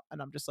coming out,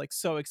 and I'm just like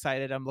so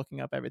excited. I'm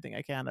looking up everything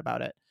I can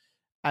about it,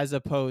 as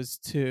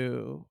opposed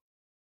to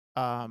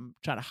trying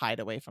to hide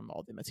away from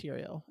all the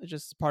material. It's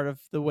just part of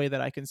the way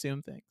that I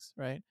consume things,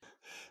 right?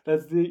 That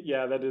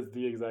is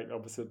the exact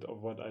opposite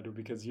of what I do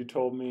because you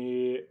told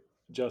me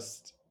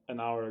just an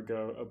hour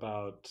ago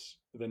about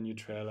the new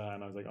trailer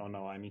and I was like, oh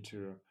no, I need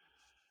to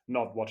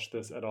not watch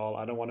this at all.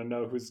 I don't want to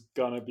know who's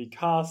gonna be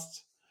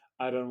cast.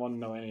 I don't want to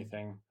know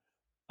anything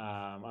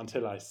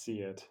until I see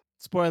it.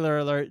 Spoiler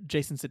alert: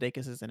 Jason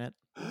Sudeikis is in it.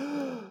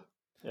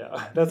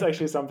 Yeah, that's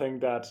actually something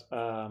that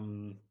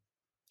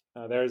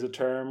there is a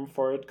term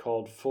for it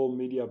called full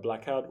media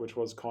blackout, which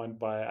was coined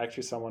by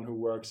actually someone who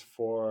works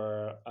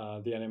for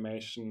the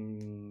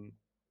animation.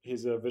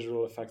 He's a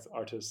visual effects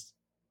artist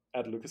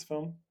at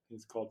Lucasfilm.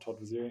 He's called Todd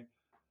Vaziri,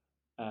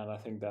 and I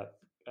think that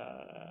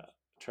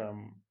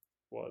term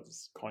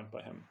was coined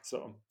by him.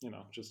 So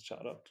just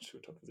shout out to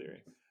Todd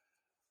Vaziri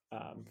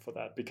for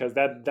that, because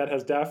that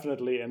has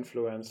definitely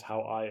influenced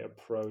how I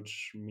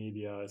approach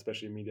media,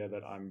 especially media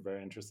that I'm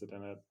very interested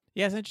in it.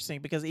 Yeah, it's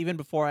interesting because even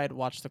before I had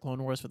watched the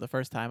Clone Wars for the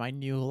first time, I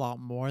knew a lot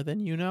more than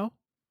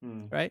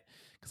right?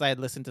 Because I had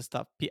listened to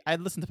stuff. I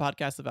had listened to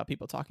podcasts about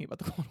people talking about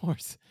the Clone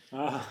Wars,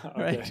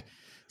 Okay. right?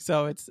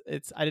 So it's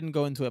I didn't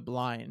go into it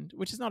blind,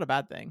 which is not a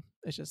bad thing.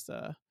 It's just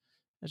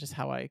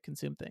how I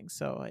consume things.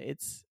 So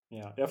it's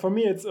yeah. For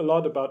me, it's a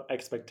lot about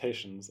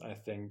expectations, I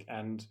think,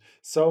 and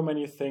so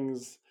many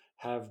things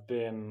have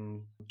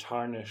been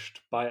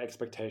tarnished by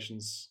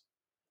expectations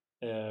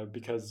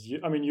because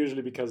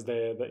usually because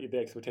the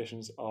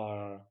expectations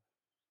are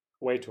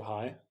way too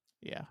high.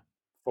 Yeah.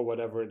 For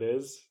whatever it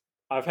is.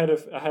 I've had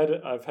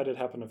it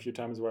happen a few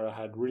times where I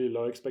had really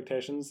low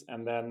expectations,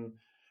 and then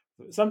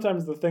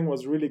sometimes the thing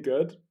was really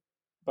good,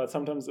 but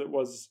sometimes it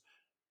was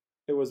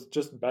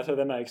just better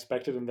than I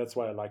expected, and that's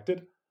why I liked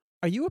it.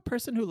 Are you a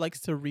person who likes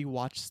to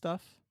rewatch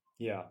stuff?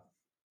 Yeah.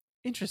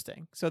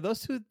 Interesting. So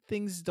those two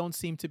things don't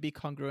seem to be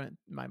congruent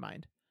in my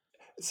mind.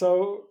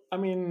 So,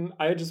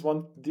 I just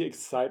want the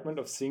excitement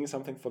of seeing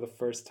something for the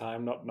first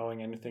time, not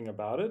knowing anything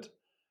about it.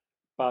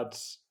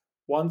 But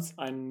once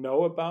I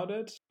know about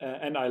it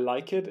and I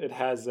like it, it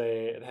has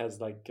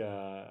like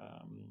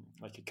a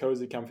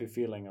cozy, comfy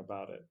feeling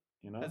about it.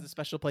 Has a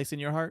special place in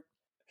your heart?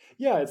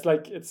 Yeah, it's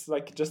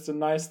like just a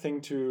nice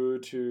thing to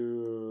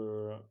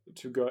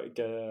go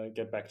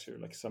get back to,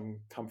 like something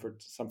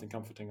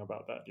comforting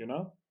about that.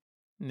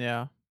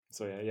 Yeah.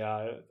 So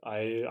yeah,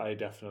 I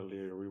definitely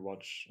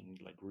rewatch and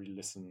like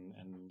re-listen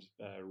and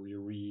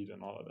reread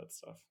and all of that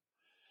stuff.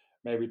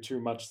 Maybe too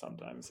much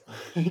sometimes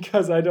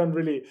because I don't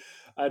really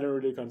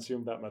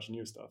consume that much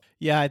new stuff.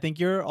 Yeah, I think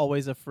you're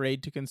always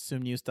afraid to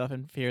consume new stuff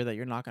and fear that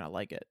you're not going to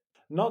like it.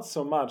 Not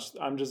so much.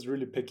 I'm just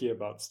really picky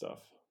about stuff.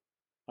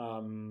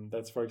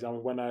 That's, for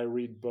example, when I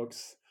read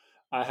books,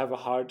 I have a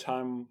hard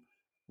time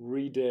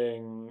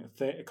reading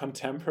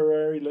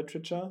contemporary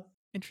literature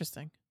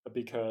Interesting.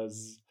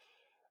 because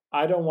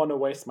I don't want to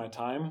waste my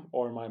time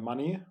or my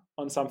money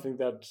on something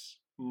that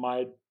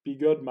might be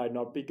good, might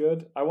not be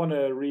good. I want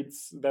to read.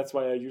 That's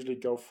why I usually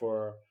go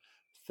for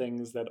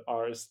things that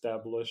are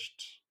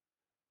established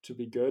to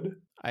be good.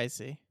 I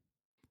see.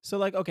 So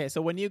like, okay,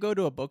 so when you go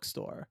to a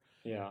bookstore,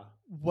 Yeah.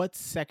 what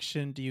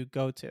section do you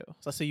go to?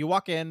 So you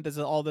walk in, there's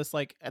all this,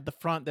 like at the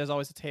front, there's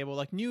always a table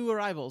like new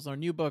arrivals or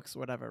new books,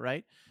 whatever,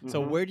 right?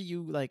 So where do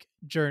you like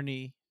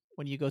journey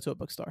when you go to a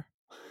bookstore?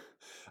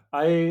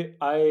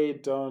 I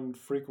don't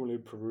frequently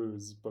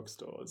peruse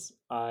bookstores.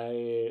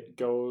 I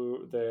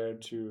go there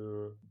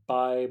to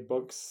buy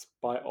books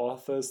by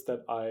authors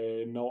that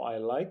I know I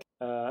like,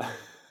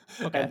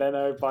 Okay. and then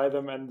I buy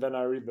them and then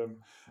I read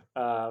them.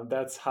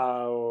 That's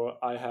how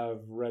I have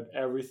read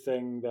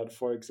everything that,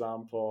 for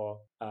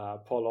example,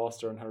 Paul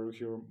Auster and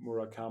Haruki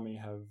Murakami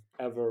have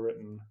ever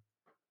written,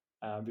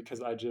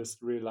 because I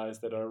just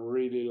realized that I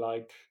really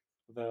like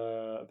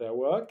their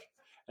work,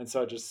 and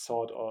so I just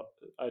sought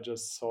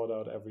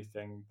out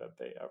everything that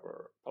they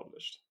ever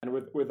published. And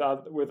with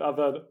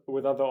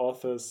other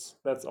authors,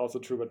 that's also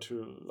true, but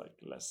to like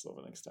less of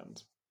an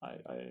extent.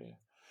 I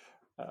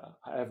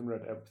haven't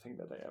read everything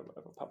that they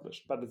ever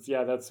published, but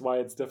that's why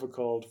it's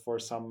difficult for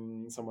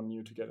someone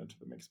new to get into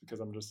the mix, because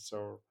I'm just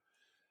so,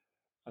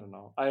 I don't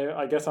know.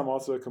 I guess I'm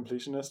also a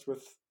completionist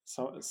with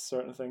some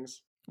certain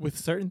things. With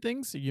certain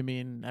things, you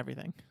mean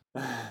everything?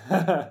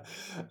 I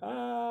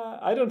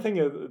don't think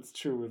it's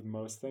true with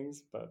most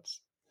things, but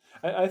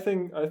I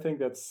think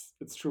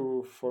it's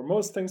true for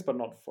most things, but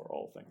not for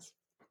all things.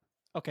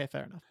 Okay,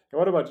 fair enough.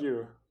 What about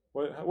you?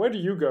 Where do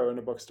you go in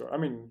a bookstore?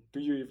 Do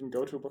you even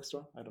go to a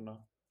bookstore? I don't know.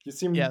 You Yeah,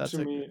 seem that's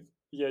to me,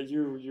 yeah,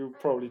 you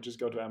probably just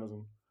go to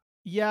Amazon.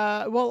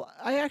 Yeah, well,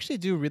 I actually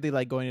do really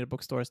like going to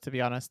bookstores, to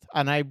be honest,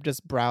 and I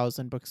just browse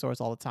in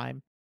bookstores all the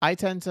time. I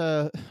tend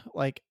to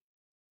like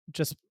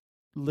just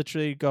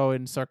literally go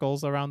in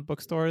circles around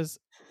bookstores,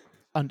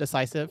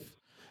 undecisive, and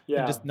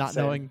Yeah, just not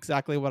knowing same.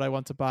 exactly what I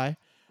want to buy.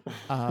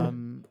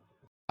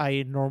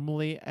 I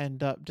normally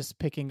end up just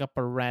picking up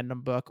a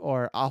random book,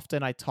 or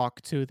often I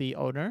talk to the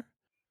owner.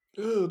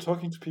 Ugh,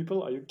 talking to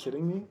people? Are you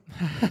kidding me?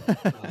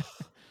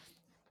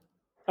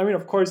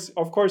 Of course,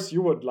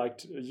 you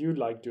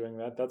like doing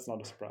that. That's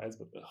not a surprise,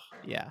 but ugh.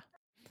 Yeah.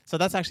 So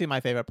that's actually my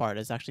favorite part,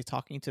 is actually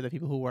talking to the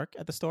people who work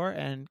at the store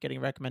and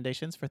getting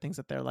recommendations for things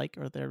that they're like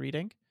or they're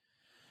reading.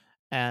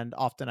 And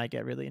often I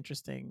get really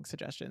interesting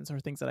suggestions or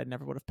things that I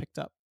never would have picked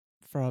up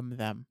from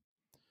them.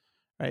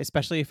 Right?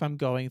 Especially if I'm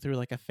going through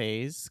like a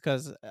phase,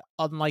 because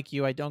unlike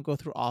you, I don't go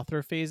through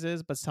author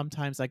phases, but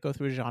sometimes I go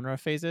through genre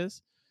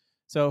phases.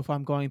 So if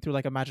I'm going through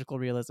like a magical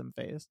realism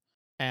phase,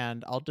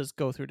 and I'll just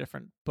go through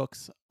different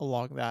books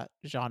along that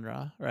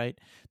genre, right?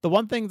 The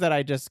one thing that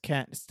I just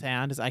can't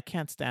stand is I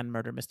can't stand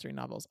murder mystery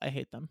novels. I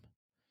hate them.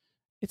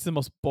 It's the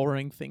most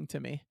boring thing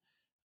to me.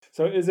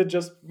 So is it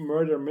just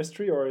murder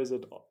mystery, or is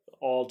it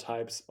all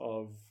types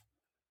of,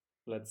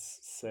 let's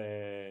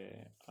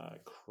say,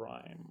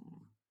 crime?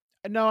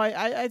 No,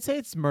 I'd say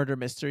it's murder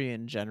mystery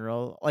in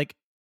general. Like,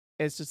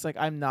 it's just like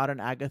I'm not an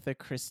Agatha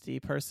Christie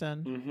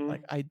person. Mm-hmm.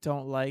 Like, I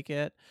don't like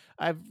it.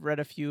 I've read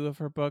a few of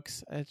her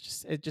books. It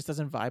just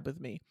doesn't vibe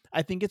with me.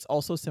 I think it's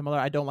also similar.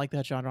 I don't like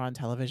that genre on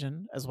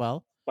television as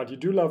well. But you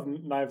do love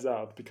Knives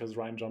Out because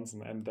Ryan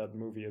Johnson, and that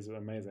movie is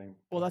amazing.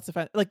 Well, that's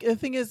like the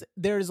thing is,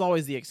 there's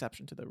always the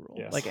exception to the rule.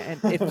 Yes. Like, and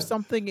if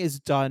something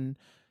is done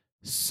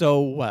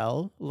so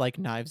well, like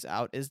Knives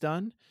Out is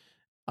done,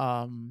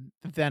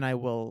 then I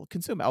will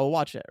consume it. I will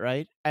watch it,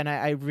 right? And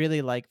I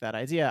really like that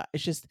idea.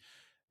 It's just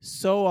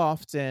so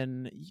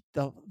often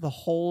the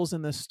holes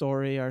in the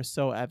story are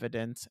so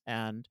evident,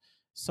 and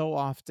so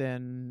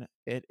often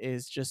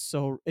it's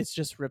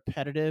just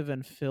repetitive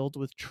and filled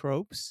with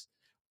tropes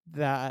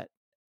that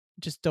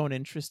just don't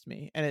interest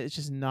me, and it's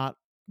just not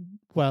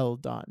well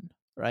done,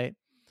 right?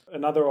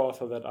 Another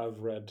author that I've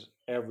read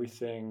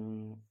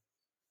everything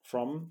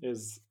from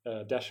is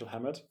Dashiell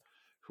Hammett,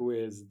 who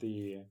is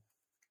the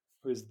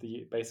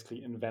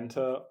basically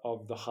inventor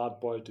of the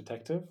hard-boiled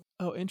detective.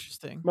 Oh,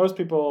 interesting. Most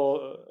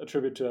people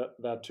attribute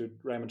that to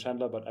Raymond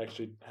Chandler, but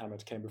actually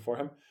Hammett came before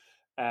him.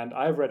 And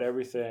I've read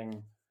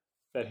everything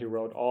that he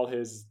wrote.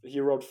 He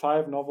wrote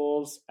 5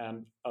 novels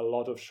and a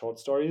lot of short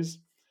stories,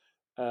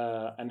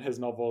 and his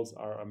novels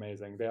are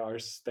amazing. They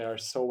are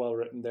so well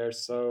written.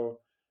 There's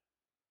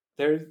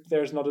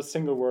not a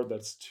single word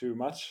that's too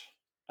much.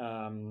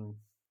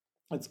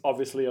 It's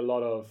obviously a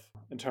lot of,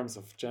 in terms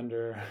of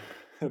gender,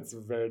 it's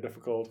very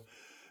difficult.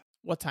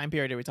 What time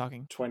period are we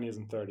talking? 20s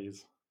and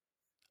 30s.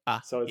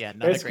 Ah, So it's yeah,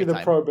 not basically a great the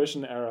time.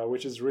 Prohibition era,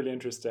 which is really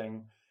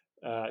interesting.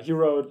 He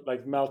wrote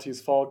like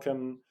Maltese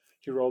Falcon.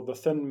 He wrote The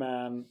Thin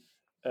Man,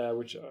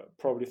 which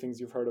probably things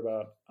you've heard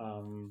about.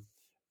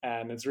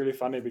 And it's really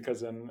funny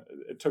because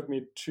it took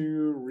me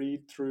 2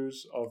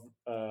 read-throughs of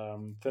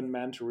Thin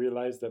Man to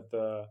realize that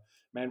the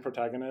main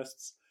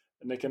protagonists,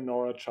 Nick and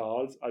Nora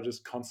Charles, are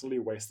just constantly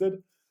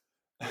wasted.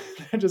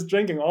 They're just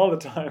drinking all the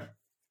time.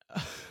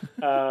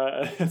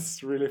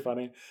 It's really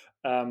funny.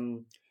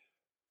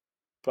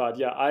 But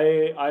yeah,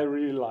 I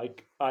really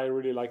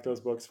like those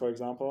books, for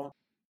example.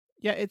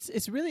 Yeah,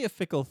 it's really a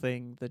fickle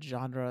thing, the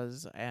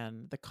genres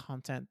and the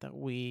content that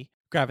we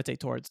gravitate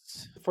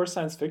towards. For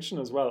science fiction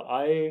as well,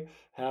 I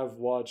have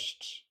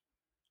watched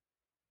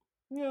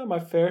my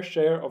fair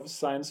share of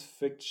science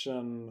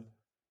fiction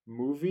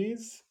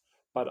movies,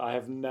 but I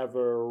have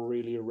never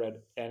really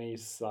read any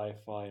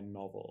sci-fi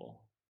novel.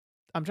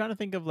 I'm trying to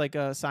think of like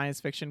a science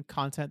fiction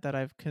content that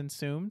I've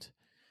consumed.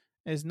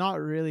 There's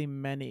not really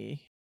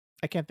many.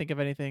 I can't think of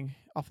anything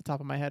off the top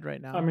of my head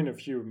right now. I mean, a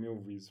few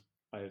movies,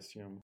 I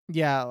assume.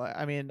 Yeah,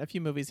 I mean a few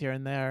movies here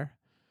and there.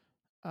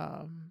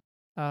 I'm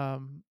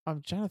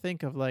trying to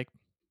think of like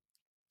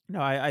no,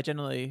 I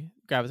generally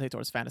gravitate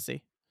towards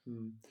fantasy.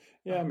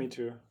 Yeah, me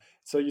too.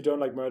 So you don't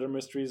like murder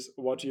mysteries.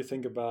 What do you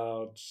think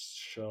about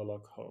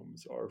Sherlock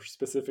Holmes, or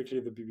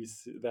specifically the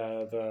BBC,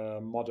 the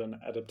modern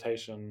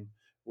adaptation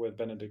with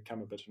Benedict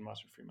Cumberbatch and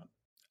Martin Freeman?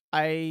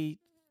 I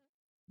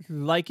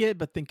like it,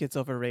 but think it's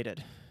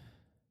overrated.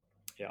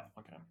 Yeah.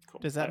 Okay. Cool.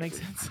 Does that make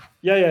sense?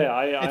 Yeah.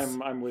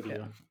 I'm with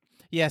you.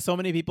 Yeah. So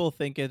many people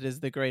think it is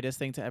the greatest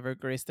thing to ever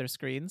grace their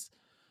screens,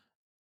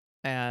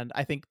 and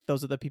I think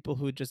those are the people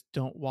who just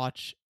don't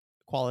watch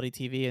quality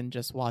TV and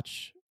just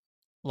watch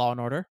Law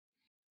and Order.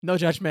 No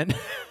judgment.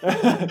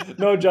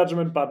 No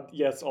judgment, but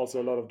yes,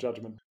 also a lot of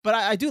judgment. But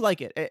I do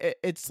like it.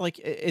 It's like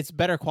it's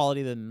better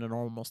quality than the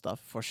normal stuff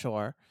for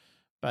sure,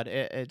 but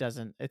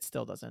it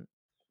still doesn't.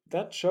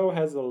 That show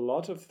has a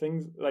lot of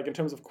things, like in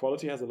terms of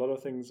quality, has a lot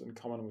of things in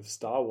common with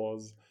Star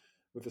Wars,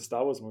 with the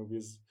Star Wars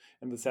movies,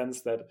 in the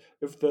sense that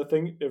if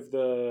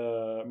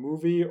the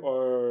movie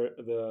or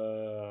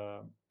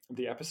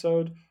the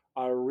episode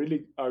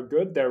are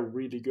good, they're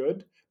really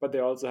good, but they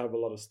also have a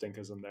lot of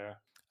stinkers in there.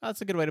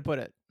 That's a good way to put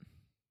it.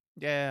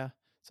 Yeah.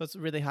 So it's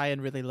really high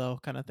and really low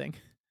kind of thing.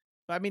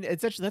 But I mean,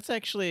 that's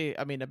actually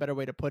I mean a better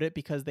way to put it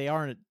because they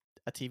aren't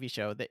a TV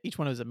show. That each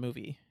one is a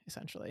movie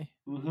essentially,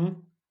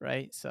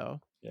 right? So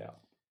yeah,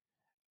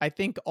 I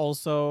think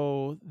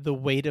also the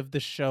weight of the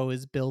show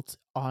is built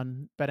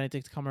on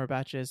Benedict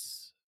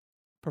Cumberbatch's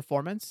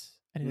performance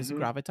and his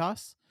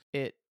gravitas.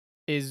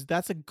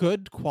 That's a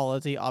good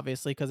quality,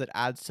 obviously, because it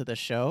adds to the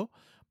show,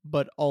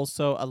 but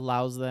also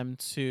allows them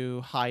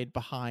to hide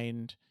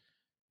behind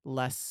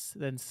less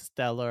than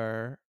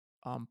stellar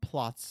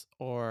plots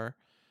or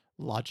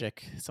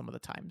logic some of the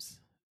times,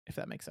 if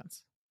that makes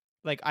sense.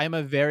 Like I'm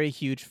a very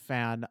huge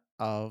fan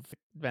of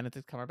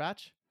Benedict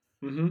Cumberbatch.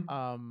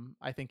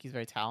 I think he's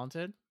very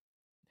talented.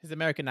 His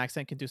American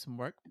accent can do some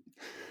work.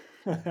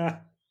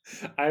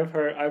 I've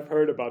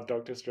heard about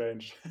Doctor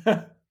Strange.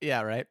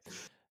 Yeah, right.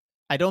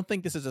 I don't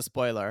think this is a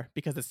spoiler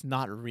because it's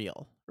not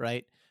real,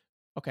 right?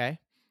 Okay.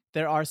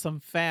 There are some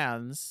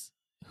fans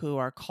who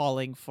are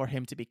calling for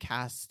him to be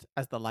cast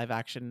as the live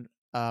action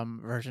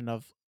version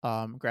of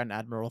Grand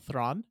Admiral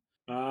Thrawn.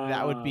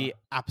 That would be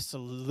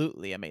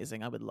absolutely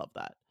amazing. I would love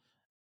that.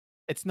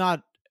 It's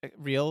not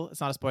real.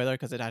 It's not a spoiler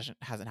because it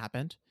hasn't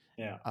happened.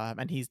 Yeah.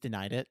 And he's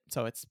denied it,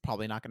 so it's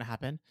probably not going to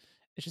happen.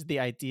 It's just the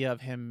idea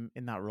of him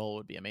in that role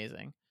would be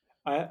amazing.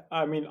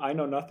 I mean, I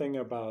know nothing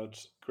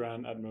about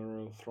Grand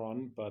Admiral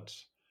Thrawn, but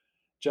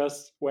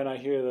just when I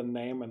hear the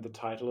name and the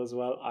title as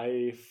well,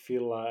 I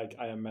feel like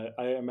I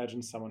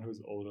imagine someone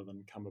who's older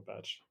than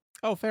Cumberbatch.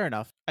 Oh, fair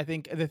enough. I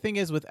think the thing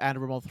is with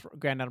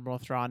Grand Admiral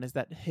Thrawn is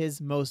that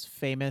his most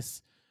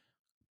famous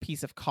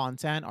piece of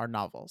content are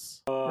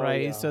novels,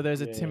 right? Yeah. So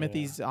there's a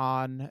Timothy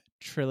Zahn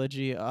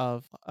trilogy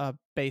of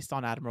based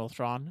on Admiral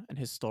Thrawn and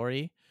his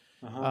story,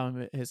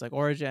 his like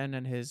origin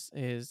and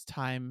his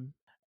time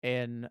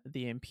in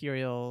the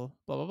Imperial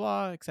blah blah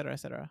blah, etc.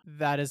 etc.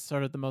 That is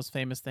sort of the most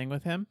famous thing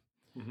with him.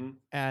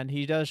 And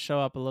he does show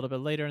up a little bit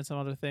later in some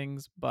other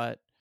things, but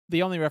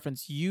the only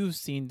reference you've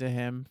seen to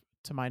him,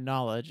 to my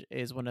knowledge,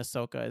 is when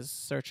Ahsoka is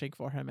searching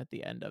for him at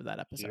the end of that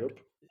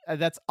episode.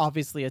 That's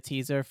obviously a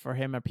teaser for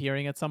him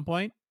appearing at some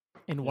point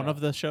in one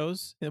of the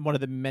shows, in one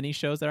of the many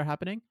shows that are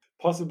happening.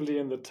 Possibly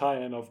in the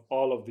tie-in of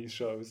all of these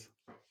shows.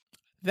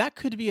 That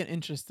could be an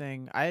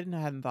interesting, I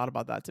hadn't thought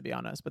about that, to be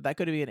honest, but that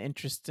could be an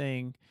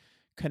interesting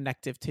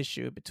connective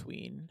tissue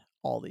between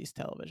all these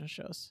television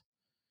shows.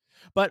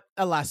 But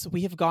alas,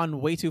 we have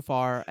gone way too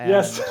far and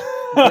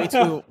way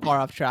too far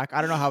off track. I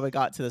don't know how we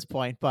got to this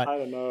point, but I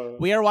don't know.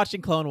 We are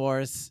watching Clone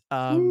Wars.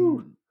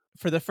 For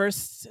the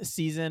first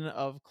season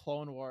of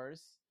Clone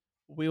Wars,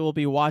 we will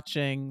be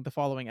watching the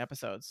following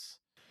episodes.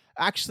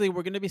 Actually,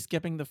 we're going to be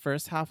skipping the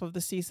first half of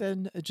the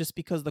season just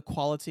because the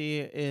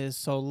quality is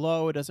so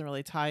low. It doesn't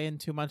really tie in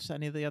too much to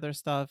any of the other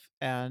stuff.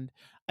 And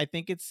I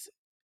think it's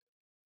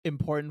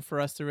important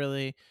for us to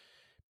really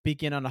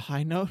begin on a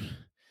high note.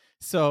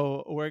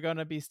 So we're going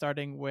to be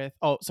starting with,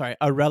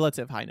 a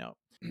relative high note.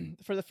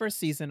 For the first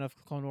season of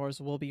Clone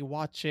Wars, we'll be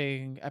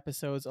watching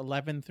episodes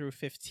 11 through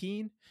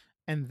 15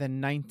 and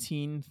then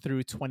 19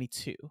 through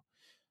 22.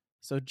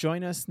 So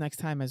join us next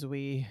time as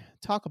we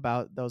talk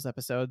about those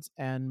episodes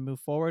and move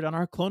forward on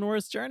our Clone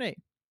Wars journey.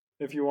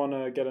 If you want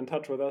to get in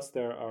touch with us,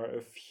 there are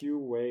a few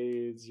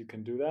ways you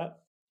can do that.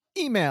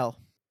 Email.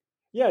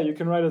 Yeah, you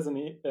can write us an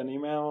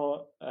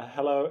email,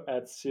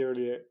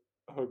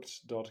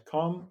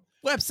 hello@seriallyhooked.com.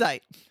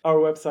 Website. Our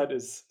website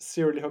is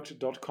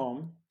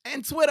seriallyhooked.com.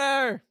 And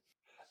Twitter.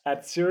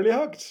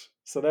 @seriallyhooked.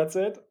 So that's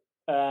it.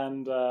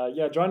 And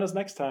join us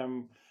next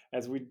time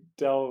as we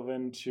delve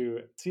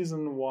into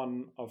season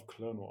 1 of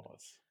Clone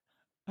Wars.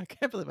 I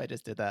can't believe I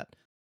just did that.